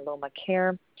during your myeloma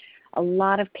care. A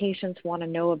lot of patients want to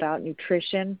know about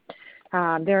nutrition.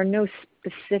 There are no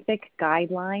specific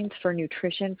guidelines for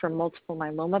nutrition for multiple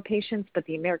myeloma patients, but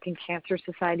the American Cancer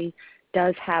Society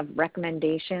does have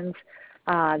recommendations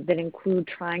that include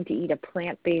trying to eat a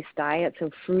plant-based diet, so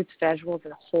fruits, vegetables,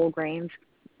 and whole grains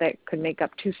that could make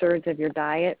up 2/3 of your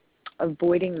diet,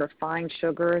 avoiding refined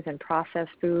sugars and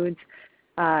processed foods,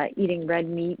 eating red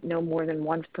meat no more than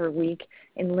once per week,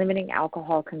 and limiting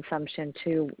alcohol consumption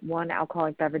to 1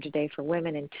 alcoholic beverage a day for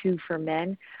women and 2 for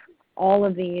men. All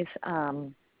of these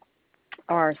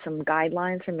are some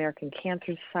guidelines from American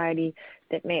Cancer Society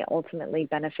that may ultimately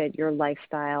benefit your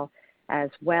lifestyle as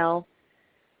well.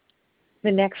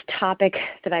 The next topic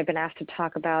that I've been asked to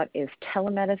talk about is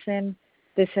telemedicine.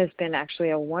 This has been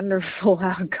actually a wonderful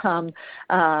outcome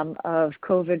of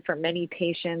COVID for many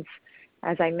patients.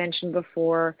 As I mentioned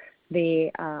before,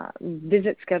 the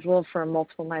visit schedule for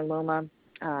multiple myeloma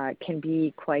can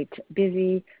be quite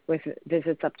busy with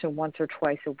visits up to once or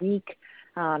twice a week.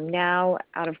 Now,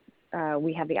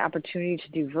 we have the opportunity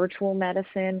to do virtual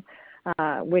medicine,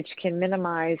 which can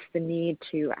minimize the need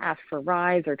to ask for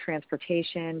rides or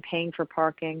transportation, paying for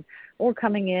parking, or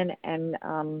coming in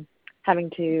and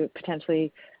having to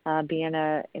potentially be in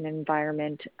an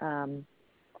environment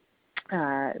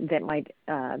that might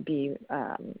be,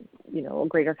 a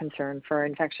greater concern for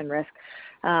infection risk.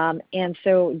 And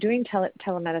so doing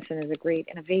telemedicine is a great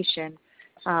innovation,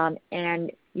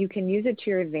 and you can use it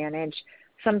to your advantage.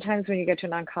 Sometimes when you get to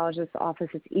an oncologist's office,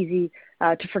 it's easy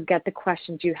to forget the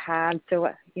questions you had. So,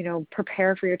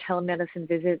 prepare for your telemedicine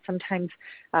visit. Sometimes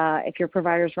if your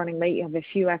provider is running late, you have a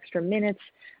few extra minutes.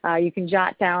 You can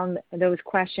jot down those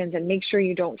questions and make sure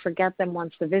you don't forget them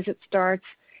once the visit starts.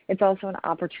 It's also an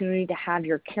opportunity to have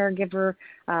your caregiver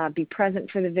be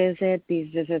present for the visit.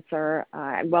 These visits are,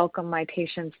 I welcome my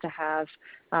patients to have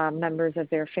members of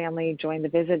their family join the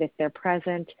visit if they're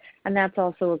present. And that's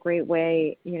also a great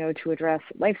way, to address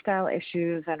lifestyle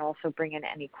issues and also bring in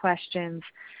any questions.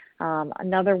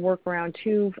 Another workaround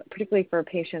too, particularly for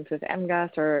patients with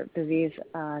MGUS or disease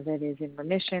that is in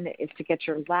remission, is to get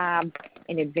your lab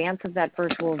in advance of that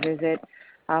virtual visit.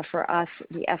 For us,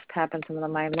 the SPEP and some of the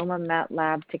myeloma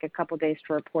labs take a couple days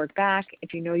to report back.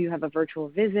 If you have a virtual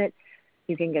visit,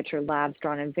 you can get your labs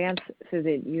drawn in advance so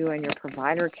that you and your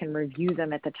provider can review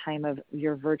them at the time of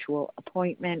your virtual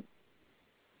appointment.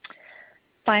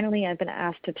 Finally, I've been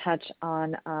asked to touch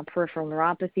on peripheral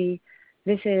neuropathy.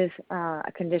 This is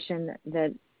a condition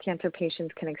that cancer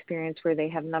patients can experience where they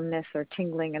have numbness or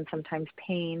tingling and sometimes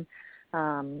pain,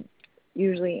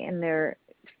 usually in their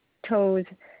toes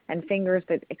and fingers,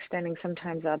 but extending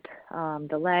sometimes up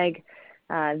the leg.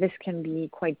 This can be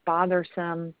quite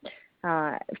bothersome.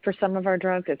 For some of our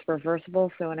drugs, it's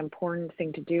reversible, so an important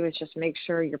thing to do is just make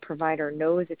sure your provider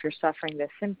knows if you're suffering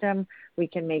this symptom. We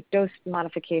can make dose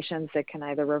modifications that can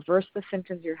either reverse the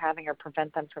symptoms you're having or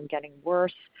prevent them from getting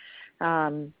worse.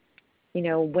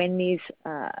 When these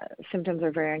symptoms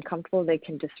are very uncomfortable, they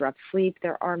can disrupt sleep.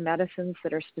 There are medicines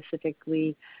that are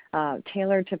specifically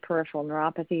tailored to peripheral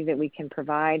neuropathy that we can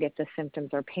provide if the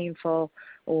symptoms are painful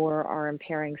or are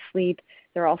impairing sleep.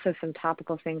 There are also some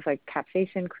topical things like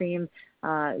capsaicin cream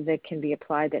that can be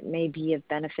applied that may be of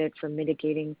benefit for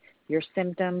mitigating your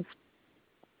symptoms.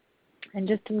 And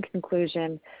just in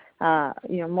conclusion,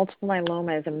 Multiple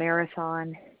myeloma is a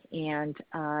marathon, and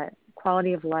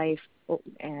quality of life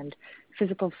and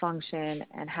physical function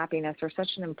and happiness are such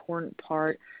an important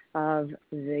part of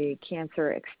the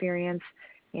cancer experience.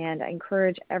 And I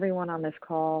encourage everyone on this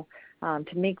call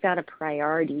to make that a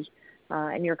priority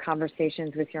in your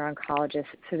conversations with your oncologist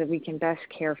so that we can best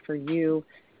care for you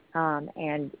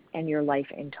and your life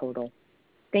in total.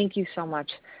 Thank you so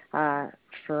much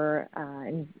for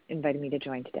inviting me to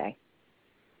join today.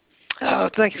 Oh,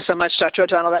 thank you so much, Dr.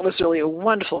 O'Donnell. That was really a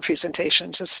wonderful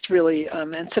presentation, just really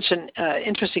and such an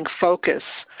interesting focus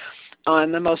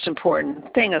on the most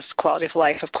important thing is quality of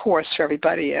life, of course, for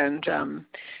everybody, and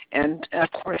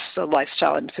of course the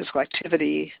lifestyle and physical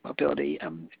activity, mobility.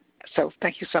 So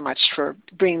thank you so much for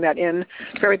bringing that in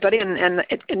for everybody, and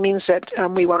it means that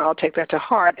we want to all take that to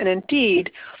heart. And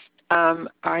indeed,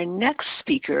 our next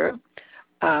speaker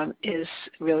is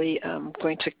really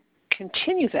going to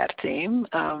continue that theme,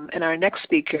 and our next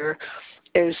speaker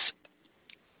is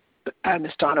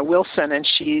Ms. Donna Wilson, and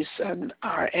she's an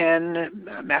RN,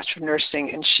 Master of Nursing,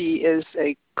 and she is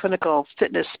a clinical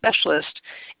fitness specialist,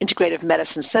 Integrative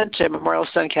Medicine Center, Memorial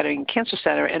Sloan Kettering Cancer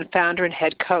Center, and founder and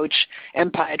head coach,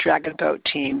 Empire Dragon Boat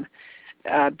Team,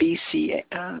 BCS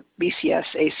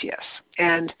ACS.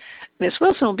 And Ms.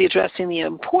 Wilson will be addressing the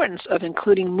importance of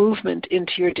including movement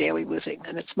into your daily living.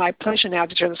 And it's my pleasure now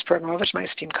to turn this program over to my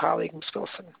esteemed colleague, Ms.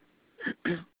 Wilson.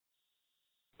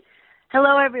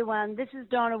 Hello, everyone. This is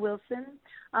Donna Wilson.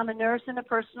 I'm a nurse and a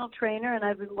personal trainer, and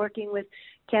I've been working with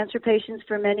cancer patients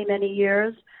for many, many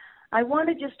years. I want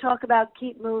to just talk about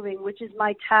keep moving, which is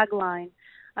my tagline.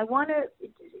 I want to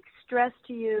stress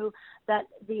to you that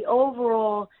the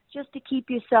overall, just to keep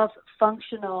yourself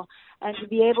functional and to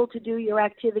be able to do your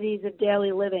activities of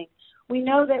daily living. We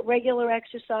know that regular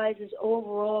exercise is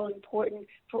overall important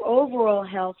for overall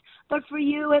health, but for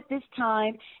you at this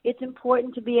time, it's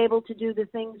important to be able to do the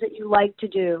things that you like to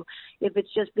do, if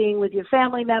it's just being with your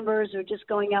family members or just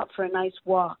going out for a nice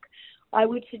walk. I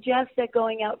would suggest that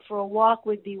going out for a walk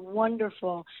would be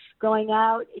wonderful. Going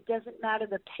out, it doesn't matter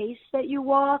the pace that you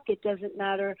walk. It doesn't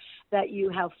matter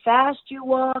how fast you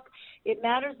walk. It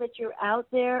matters that you're out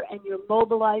there and you're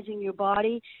mobilizing your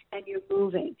body and you're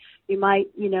moving. You might,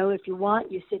 if you want,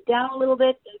 you sit down a little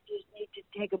bit. You just need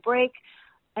to take a break.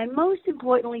 And most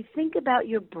importantly, think about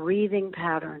your breathing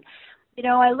pattern.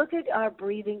 I look at our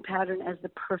breathing pattern as the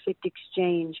perfect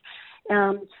exchange.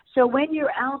 So when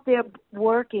you're out there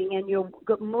working and you're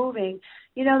moving,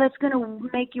 that's going to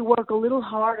make you work a little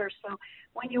harder. So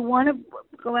when you want to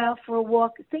go out for a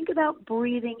walk, think about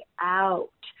breathing out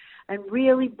and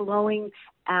really blowing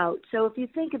out. So if you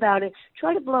think about it,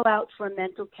 try to blow out for a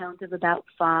mental count of about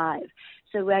 5.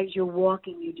 So as you're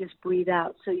walking, you just breathe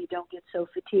out so you don't get so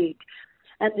fatigued.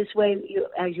 And this way,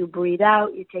 as you breathe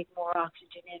out, you take more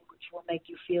oxygen in, which will make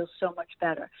you feel so much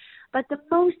better. But the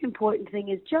most important thing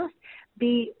is just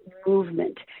be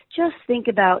movement. Just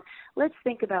let's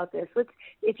think about this.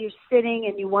 If you're sitting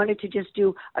and you wanted to just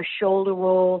do a shoulder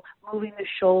roll, moving the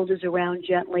shoulders around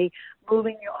gently,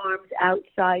 moving your arms out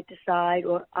side to side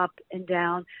or up and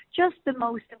down, just the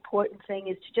most important thing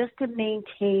is to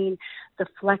maintain the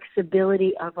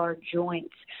flexibility of our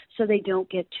joints so they don't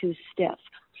get too stiff.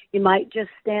 You might just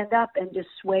stand up and just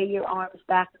sway your arms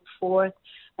back and forth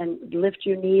and lift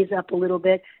your knees up a little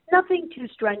bit. Nothing too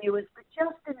strenuous, but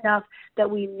just enough that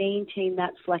we maintain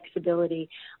that flexibility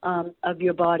of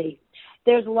your body.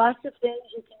 There's lots of things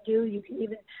you can do. You can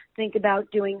even think about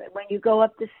doing when you go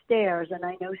up the stairs, and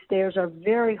I know stairs are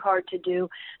very hard to do,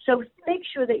 so make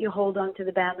sure that you hold on to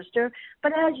the banister.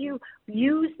 But as you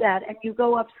use that and you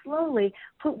go up slowly,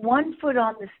 put one foot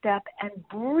on the step and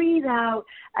breathe out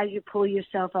as you pull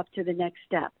yourself up to the next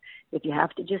step. If you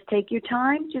have to just take your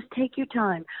time, just take your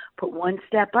time. Put one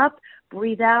step up,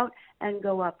 breathe out, and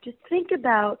go up. Just think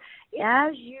about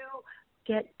as you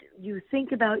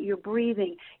think about your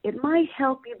breathing, it might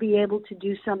help you be able to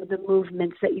do some of the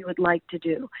movements that you would like to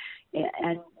do.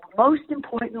 And most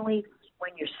importantly,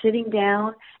 when you're sitting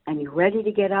down and you're ready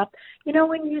to get up,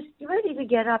 when you're ready to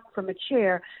get up from a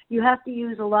chair, you have to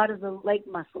use a lot of the leg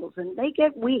muscles, and they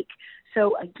get weak.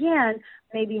 So again,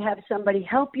 maybe have somebody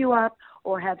help you up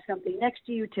or have something next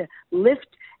to you to lift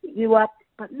you up,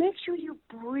 but make sure you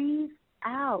breathe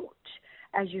out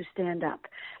as you stand up.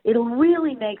 It'll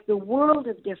really make the world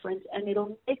of difference, and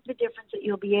it'll make the difference that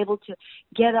you'll be able to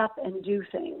get up and do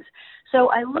things. So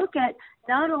I look at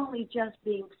not only just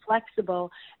being flexible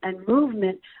and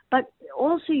movement, but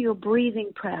also your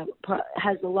breathing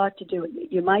has a lot to do with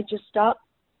it. You might just stop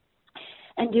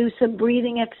and do some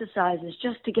breathing exercises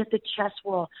just to get the chest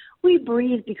wall. We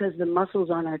breathe because the muscles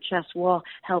on our chest wall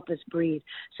help us breathe.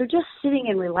 So just sitting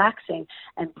and relaxing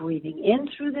and breathing in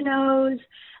through the nose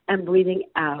and breathing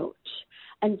out.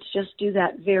 And just do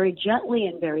that very gently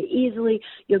and very easily.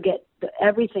 You'll get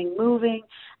everything moving,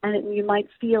 and you might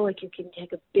feel like you can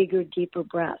take a bigger, deeper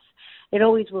breath. It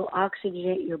always will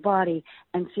oxygenate your body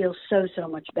and feel so, so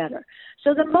much better.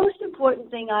 So the most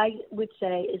important thing I would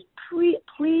say is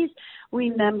please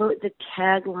remember the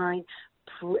tagline,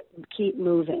 keep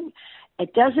moving.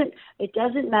 It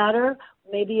doesn't matter.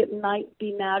 Maybe it might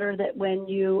be matter that when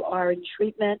you are in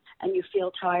treatment and you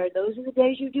feel tired, those are the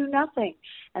days you do nothing.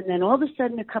 And then all of a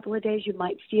sudden, a couple of days, you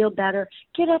might feel better.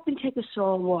 Get up and take a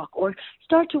slow walk or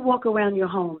start to walk around your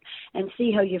home and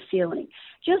see how you're feeling.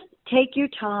 Just take your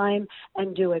time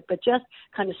and do it, but just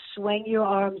kind of swing your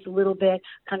arms a little bit,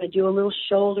 kind of do a little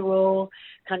shoulder roll,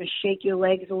 kind of shake your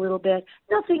legs a little bit.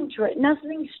 Nothing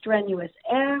strenuous.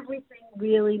 Everything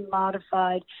really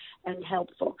modified and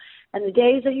helpful. And the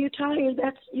days that you're tired,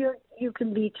 you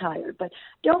can be tired. But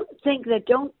don't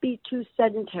be too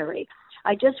sedentary.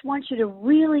 I just want you to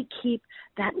really keep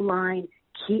that line,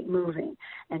 keep moving.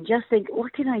 And just think,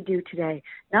 what can I do today?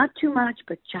 Not too much,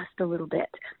 but just a little bit.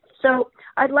 So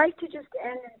I'd like to just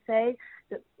end and say,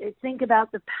 think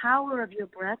about the power of your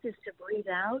breath is to breathe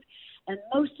out. And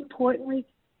most importantly,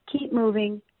 keep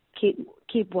moving, keep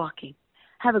walking.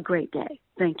 Have a great day.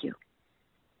 Thank you.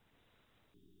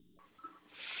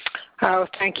 Oh,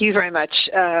 thank you very much,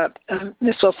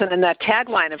 Ms. Wilson. And that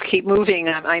tagline of "Keep Moving,"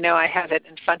 I know I have it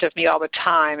in front of me all the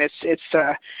time. It's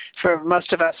for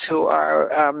most of us who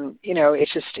are,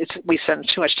 we spend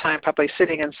too much time probably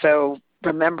sitting, and so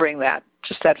remembering that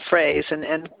phrase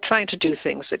and trying to do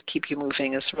things that keep you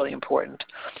moving is really important.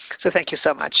 So thank you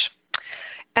so much.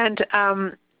 And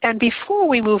before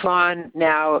we move on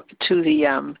now to the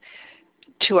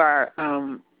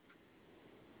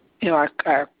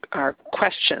our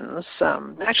questions.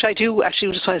 Actually, I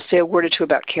just want to say a word or two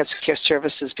about Cancer Care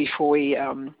Services before we.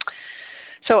 I'm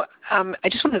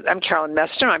Carolyn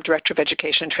Messner. I'm Director of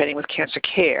Education and Training with Cancer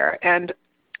Care, and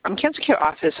Cancer Care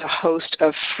offers a host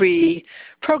of free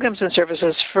programs and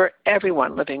services for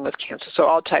everyone living with cancer. So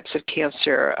all types of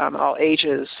cancer, all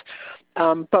ages,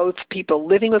 both people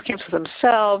living with cancer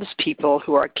themselves, people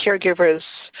who are caregivers,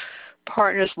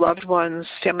 partners, loved ones,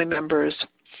 family members.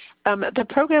 The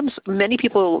programs, many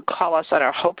people call us on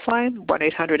our Hope line,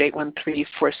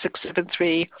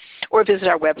 1-800-813-4673, or visit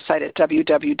our website at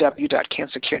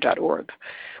www.cancercare.org.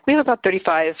 We have about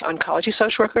 35 oncology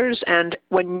social workers, and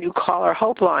when you call our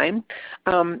Hope line,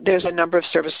 there's a number of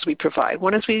services we provide.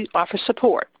 One is we offer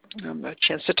support, a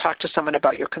chance to talk to someone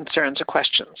about your concerns or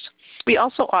questions. We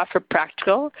also offer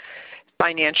practical,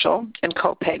 financial, and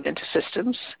co-payment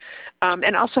assistance,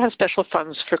 and also have special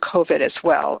funds for COVID as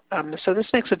well. So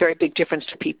this makes a very big difference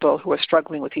to people who are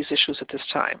struggling with these issues at this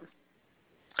time.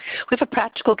 We have a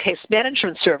practical case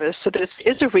management service, so that if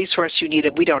there is a resource you need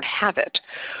and we don't have it,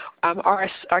 our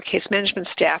case management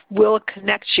staff will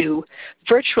connect you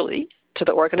virtually to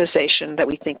the organization that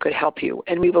we think could help you,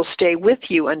 and we will stay with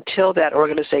you until that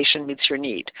organization meets your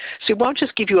need. So we won't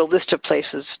just give you a list of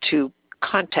places to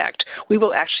contact. We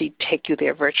will actually take you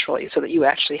there virtually so that you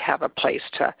actually have a place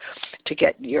to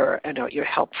get your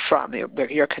help from.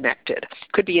 You're connected.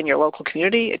 It could be in your local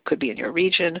community, it could be in your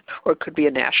region, or it could be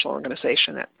a national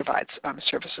organization that provides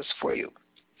services for you.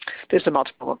 There's the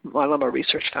Multiple Myeloma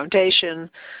Research Foundation.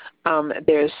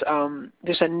 There's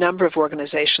a number of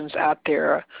organizations out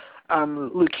there,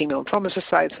 Leukemia Lymphoma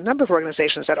Society, a number of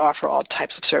organizations that offer all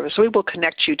types of service. So we will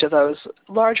connect you to those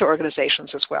larger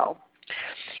organizations as well.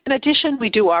 In addition, we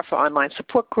do offer online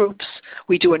support groups.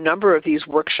 We do a number of these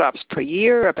workshops per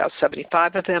year, about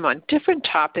 75 of them, on different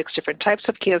topics, different types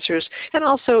of cancers, and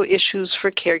also issues for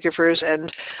caregivers.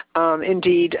 And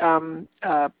indeed,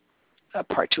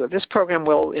 part two of this program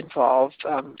will involve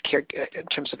in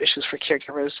terms of issues for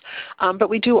caregivers. But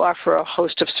we do offer a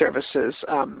host of services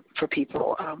for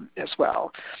people as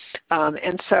well.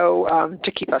 And so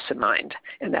to keep us in mind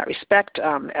in that respect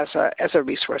as a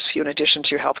resource for you in addition to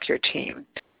your healthcare team.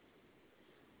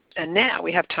 And now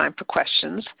we have time for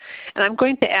questions. And I'm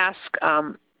going to ask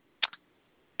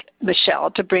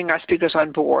Michelle to bring our speakers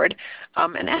on board.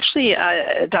 And actually,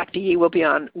 Dr. Yee will be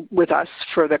on with us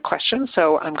for the questions.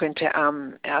 So I'm going to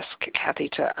ask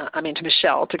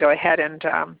Michelle to go ahead and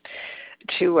to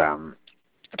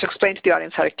explain to the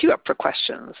audience how to queue up for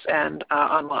questions and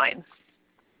online.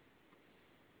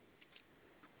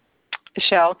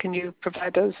 Michelle, can you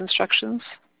provide those instructions?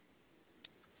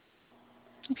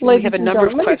 Ladies and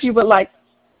gentlemen, if you would like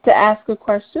to ask a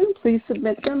question, please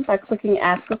submit them by clicking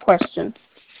Ask a Question.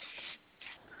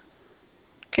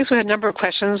 Okay, so we had a number of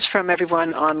questions from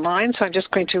everyone online, so I'm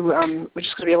just going to, we're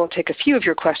just going to be able to take a few of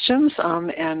your questions.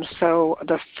 And so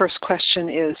the first question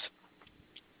is,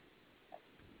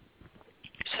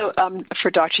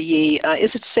 for Dr. Yee,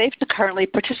 is it safe to currently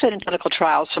participate in clinical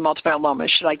trials for multiple myeloma?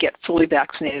 Should I get fully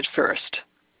vaccinated first?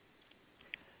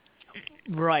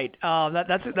 Right.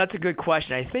 That's a good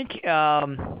question. I think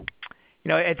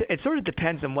it sort of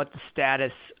depends on what the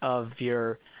status of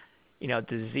your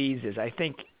disease is. I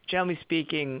think generally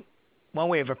speaking, one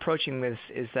way of approaching this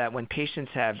is that when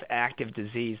patients have active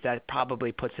disease, that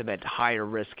probably puts them at higher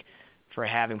risk for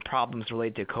having problems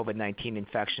related to COVID-19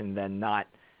 infection than not.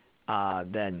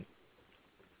 Than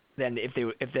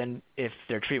if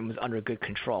their treatment was under good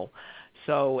control.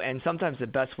 So, and sometimes the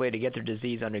best way to get their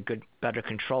disease under better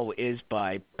control is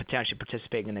by potentially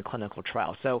participating in a clinical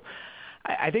trial. So,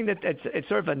 I think that it's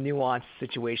sort of a nuanced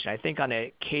situation. I think on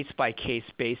a case-by-case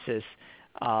basis,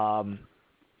 in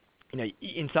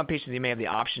some patients you may have the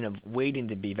option of waiting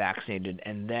to be vaccinated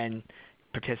and then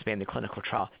participate in the clinical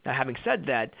trial. Now, having said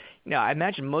that, I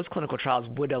imagine most clinical trials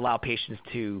would allow patients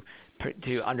to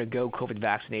undergo COVID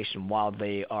vaccination while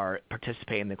they are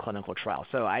participating in the clinical trial.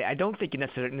 So I don't think you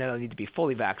necessarily need to be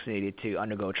fully vaccinated to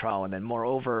undergo a trial. And then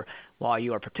moreover, while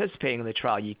you are participating in the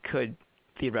trial, you could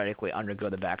theoretically undergo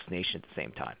the vaccination at the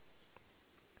same time.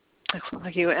 Excellent,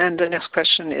 thank you. And the next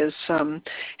question is,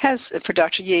 for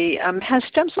Dr. Yee, has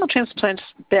stem cell transplants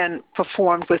been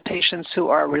performed with patients who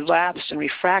are relapsed and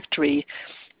refractory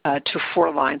to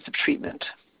 4 lines of treatment?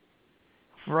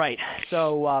 Right.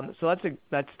 So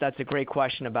that's a great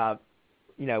question about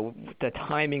the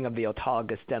timing of the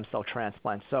autologous stem cell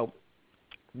transplant. So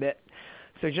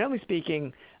generally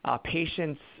speaking,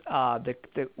 patients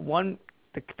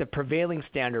the prevailing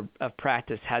standard of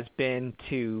practice has been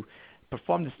to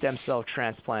perform the stem cell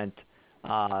transplant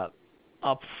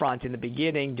up front in the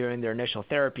beginning during their initial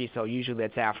therapy. So usually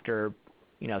that's after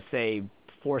say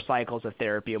 4 cycles of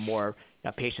therapy or more.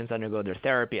 Patients undergo their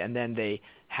therapy, and then they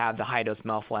have the high-dose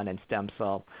melphalan and stem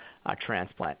cell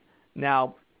transplant.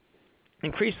 Now,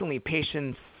 increasingly,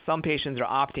 some patients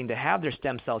are opting to have their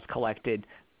stem cells collected,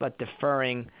 but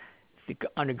deferring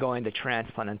undergoing the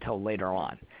transplant until later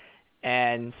on.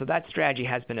 And so that strategy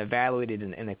has been evaluated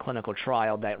in a clinical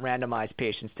trial that randomized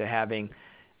patients to having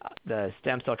the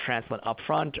stem cell transplant up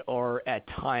front or at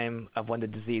time of when the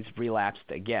disease relapsed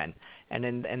again. And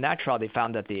in that trial, they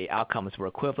found that the outcomes were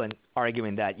equivalent,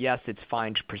 arguing that, yes, it's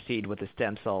fine to proceed with the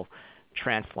stem cell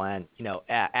transplant,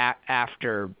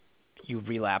 after you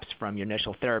relapse from your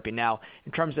initial therapy. Now,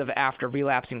 in terms of after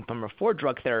relapsing from a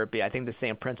 4-drug therapy, I think the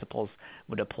same principles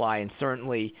would apply. And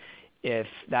certainly, if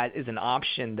that is an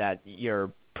option that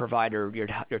your provider,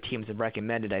 your teams have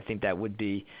recommended, I think that would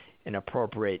be an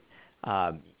appropriate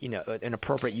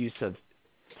use of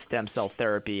stem cell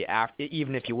therapy,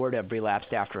 even if you were to have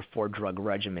relapsed after a 4-drug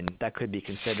regimen, that could be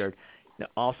considered.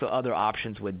 Also, other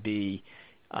options would be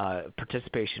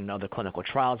participation in other clinical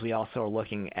trials. We also are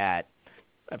looking at,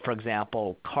 for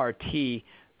example, CAR T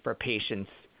for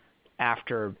patients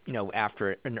after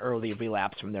an early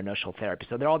relapse from their initial therapy.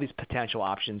 So there are all these potential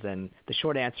options, and the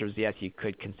short answer is yes, you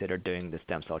could consider doing the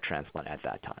stem cell transplant at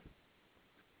that time.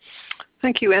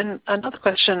 Thank you. And another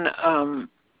question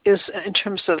is in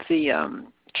terms of the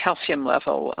calcium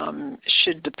level.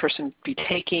 Should the person be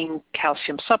taking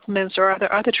calcium supplements, or are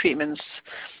there other treatments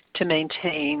to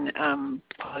maintain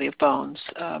quality of bones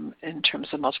in terms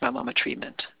of multiple myeloma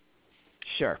treatment?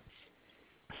 Sure.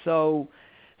 So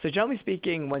generally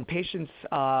speaking, when patients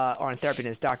are on therapy,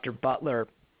 and as Dr. Butler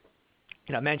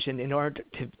mentioned, in order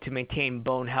to maintain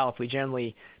bone health,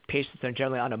 patients are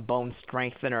generally on a bone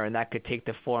strengthener, and that could take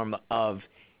the form of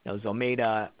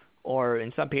Zometa, or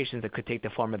in some patients it could take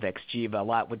the form of Xgeva. A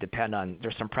lot would depend on,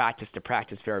 there's some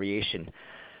practice-to-practice variation.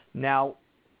 Now,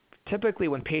 typically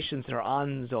when patients are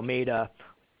on Zometa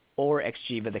or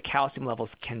Xgeva, the calcium levels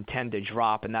can tend to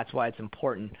drop, and that's why it's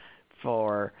important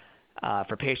for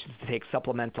patients to take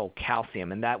supplemental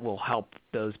calcium, and that will help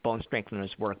those bone strengtheners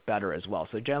work better as well.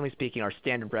 So generally speaking, our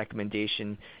standard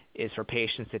recommendation is for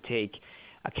patients to take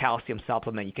a calcium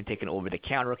supplement. You can take an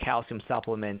over-the-counter calcium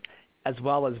supplement, as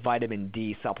well as vitamin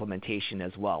D supplementation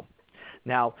as well.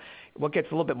 Now, what gets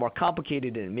a little bit more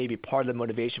complicated, and maybe part of the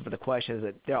motivation for the question, is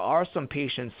that there are some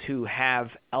patients who have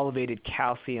elevated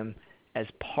calcium as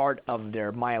part of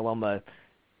their myeloma.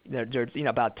 There's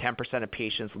about 10% of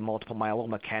patients with multiple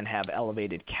myeloma can have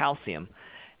elevated calcium,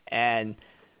 and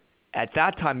at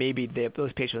that time maybe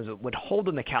those patients would hold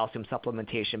on the calcium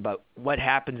supplementation. But what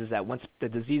happens is that once the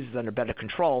disease is under better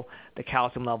control, the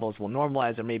calcium levels will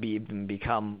normalize or maybe even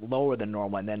become lower than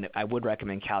normal, and then I would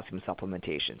recommend calcium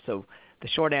supplementation. So the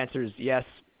short answer is yes,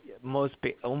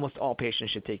 almost all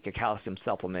patients should take a calcium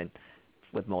supplement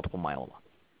with multiple myeloma.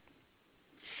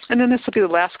 And then this will be the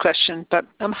last question, but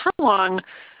how long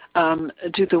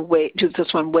does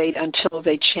this one wait until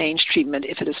they change treatment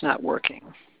if it is not working?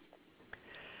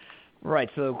 Right.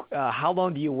 So how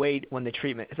long do you wait when the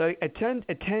treatment? So it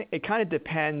kind of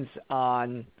depends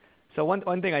on. So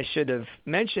one thing I should have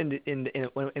mentioned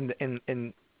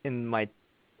in my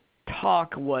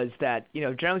talk was that,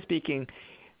 generally speaking,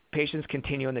 patients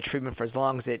continue on the treatment for as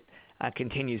long as it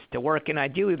continues to work, and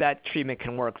ideally that treatment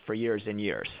can work for years and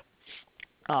years.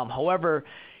 However,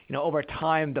 over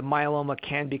time, the myeloma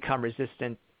can become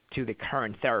resistant to the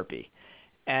current therapy.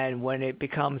 And when it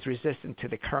becomes resistant to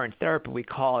the current therapy, we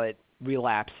call it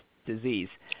relapse disease.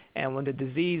 And when the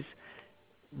disease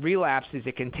relapses,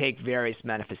 it can take various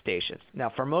manifestations. Now,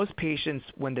 for most patients,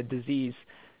 when the disease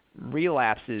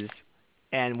relapses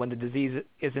and when the disease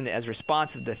isn't as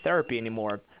responsive to therapy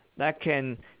anymore, that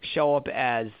can show up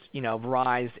as,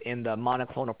 rise in the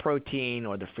monoclonal protein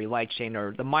or the free light chain,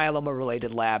 or the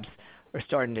myeloma-related labs are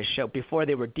starting to show. Before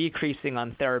they were decreasing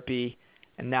on therapy,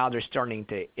 and now they're starting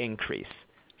to increase.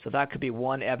 So that could be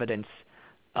one evidence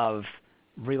of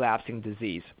relapsing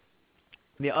disease.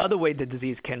 The other way the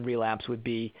disease can relapse would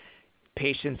be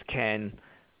patients can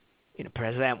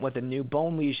present with a new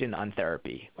bone lesion on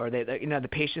therapy, or the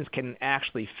patients can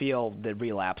actually feel the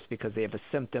relapse because they have a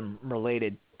symptom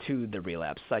related to the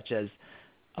relapse, such as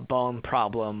a bone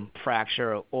problem,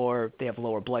 fracture, or they have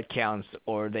lower blood counts,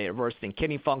 or they have worsening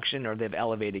kidney function, or they have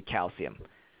elevated calcium.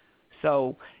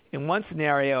 So in one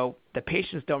scenario, the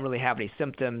patients don't really have any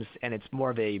symptoms, and it's more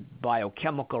of a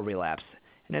biochemical relapse.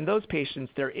 And in those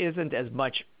patients, there isn't as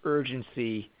much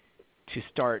urgency to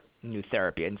start new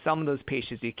therapy. In some of those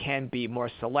patients, you can be more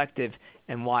selective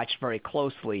and watch very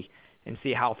closely and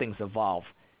see how things evolve.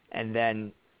 And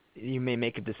then you may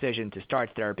make a decision to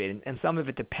start therapy. And some of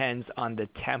it depends on the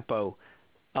tempo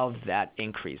of that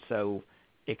increase. So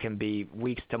it can be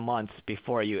weeks to months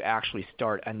before you actually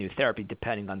start a new therapy,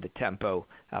 depending on the tempo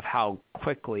of how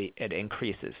quickly it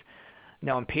increases.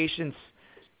 Now, in patients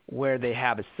where they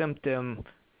have a symptom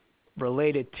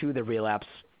related to the relapse,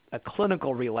 a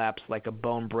clinical relapse like a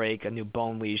bone break, a new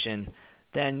bone lesion,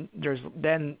 then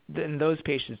in those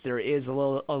patients there is a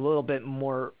little bit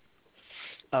more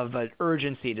of an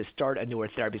urgency to start a newer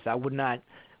therapy. So I would not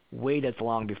wait as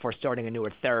long before starting a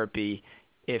newer therapy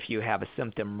if you have a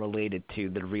symptom related to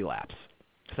the relapse.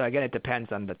 So again, it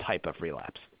depends on the type of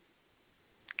relapse.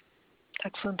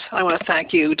 Excellent. I want to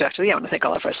thank you, Dr. Lee. I want to thank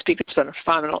all of our speakers. It's been a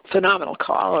phenomenal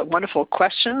call. Wonderful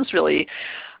questions, really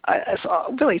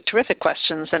terrific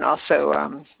questions, and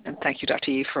also, and thank you, Dr.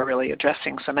 Yee, for really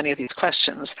addressing so many of these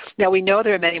questions. Now, we know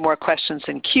there are many more questions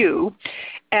in queue,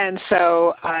 and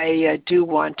so I do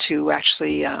want to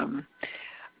actually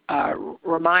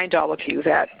remind all of you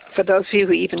that for those of you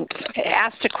who even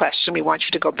asked a question, we want you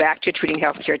to go back to your treating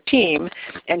healthcare team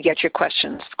and get your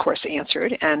questions, of course,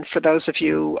 answered. And for those of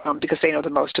you, because they know the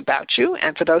most about you,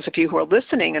 and for those of you who are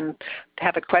listening and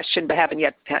have a question but haven't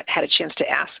yet had a chance to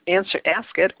ask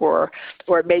it, or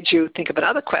it made you think of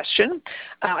another question,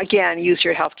 again, use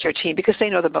your healthcare team because they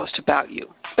know the most about you.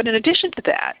 But in addition to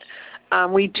that,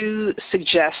 we do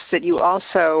suggest that you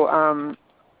also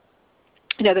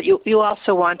that you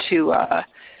also want to,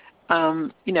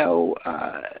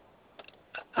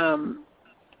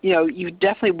 you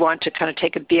definitely want to kind of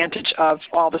take advantage of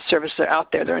all the services that are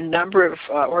out there. There are a number of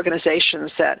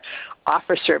organizations that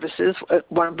offer services,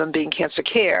 one of them being Cancer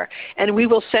Care, and we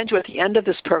will send you at the end of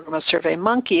this program a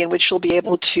SurveyMonkey in which you'll be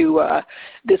able to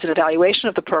visit an evaluation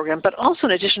of the program. But also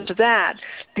in addition to that,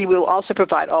 we will also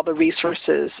provide all the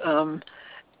resources,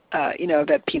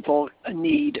 that people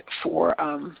need for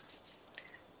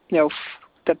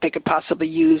that they could possibly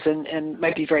use and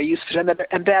might be very useful,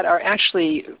 and that are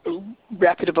actually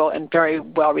reputable and very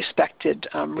well-respected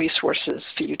resources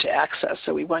for you to access.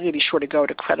 So we want you to be sure to go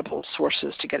to credible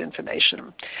sources to get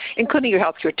information, including your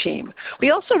healthcare team.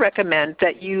 We also recommend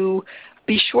that you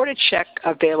be sure to check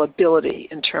availability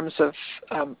in terms of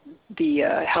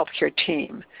the healthcare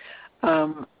team.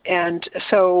 And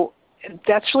so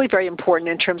that's really very important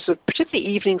in terms of particularly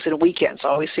evenings and weekends.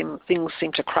 Things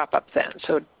seem to crop up then.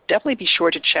 So definitely be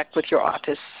sure to check with your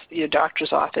office, your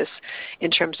doctor's office,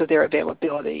 in terms of their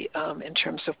availability in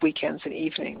terms of weekends and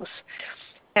evenings.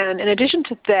 And in addition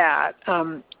to that,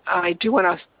 I do want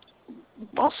to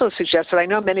also suggest that I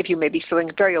know many of you may be feeling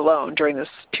very alone during this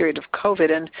period of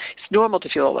COVID, and it's normal to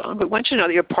feel alone, but I want you to know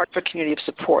that you're part of a community of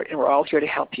support, and we're all here to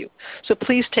help you. So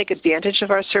please take advantage of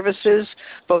our services,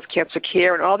 both Cancer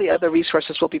Care and all the other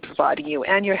resources we'll be providing you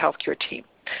and your healthcare team.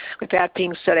 With that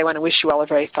being said, I want to wish you all a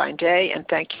very fine day, and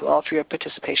thank you all for your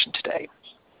participation today.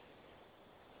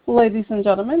 Ladies and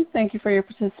gentlemen, thank you for your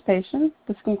participation.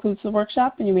 This concludes the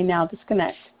workshop, and you may now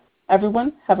disconnect.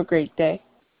 Everyone, have a great day.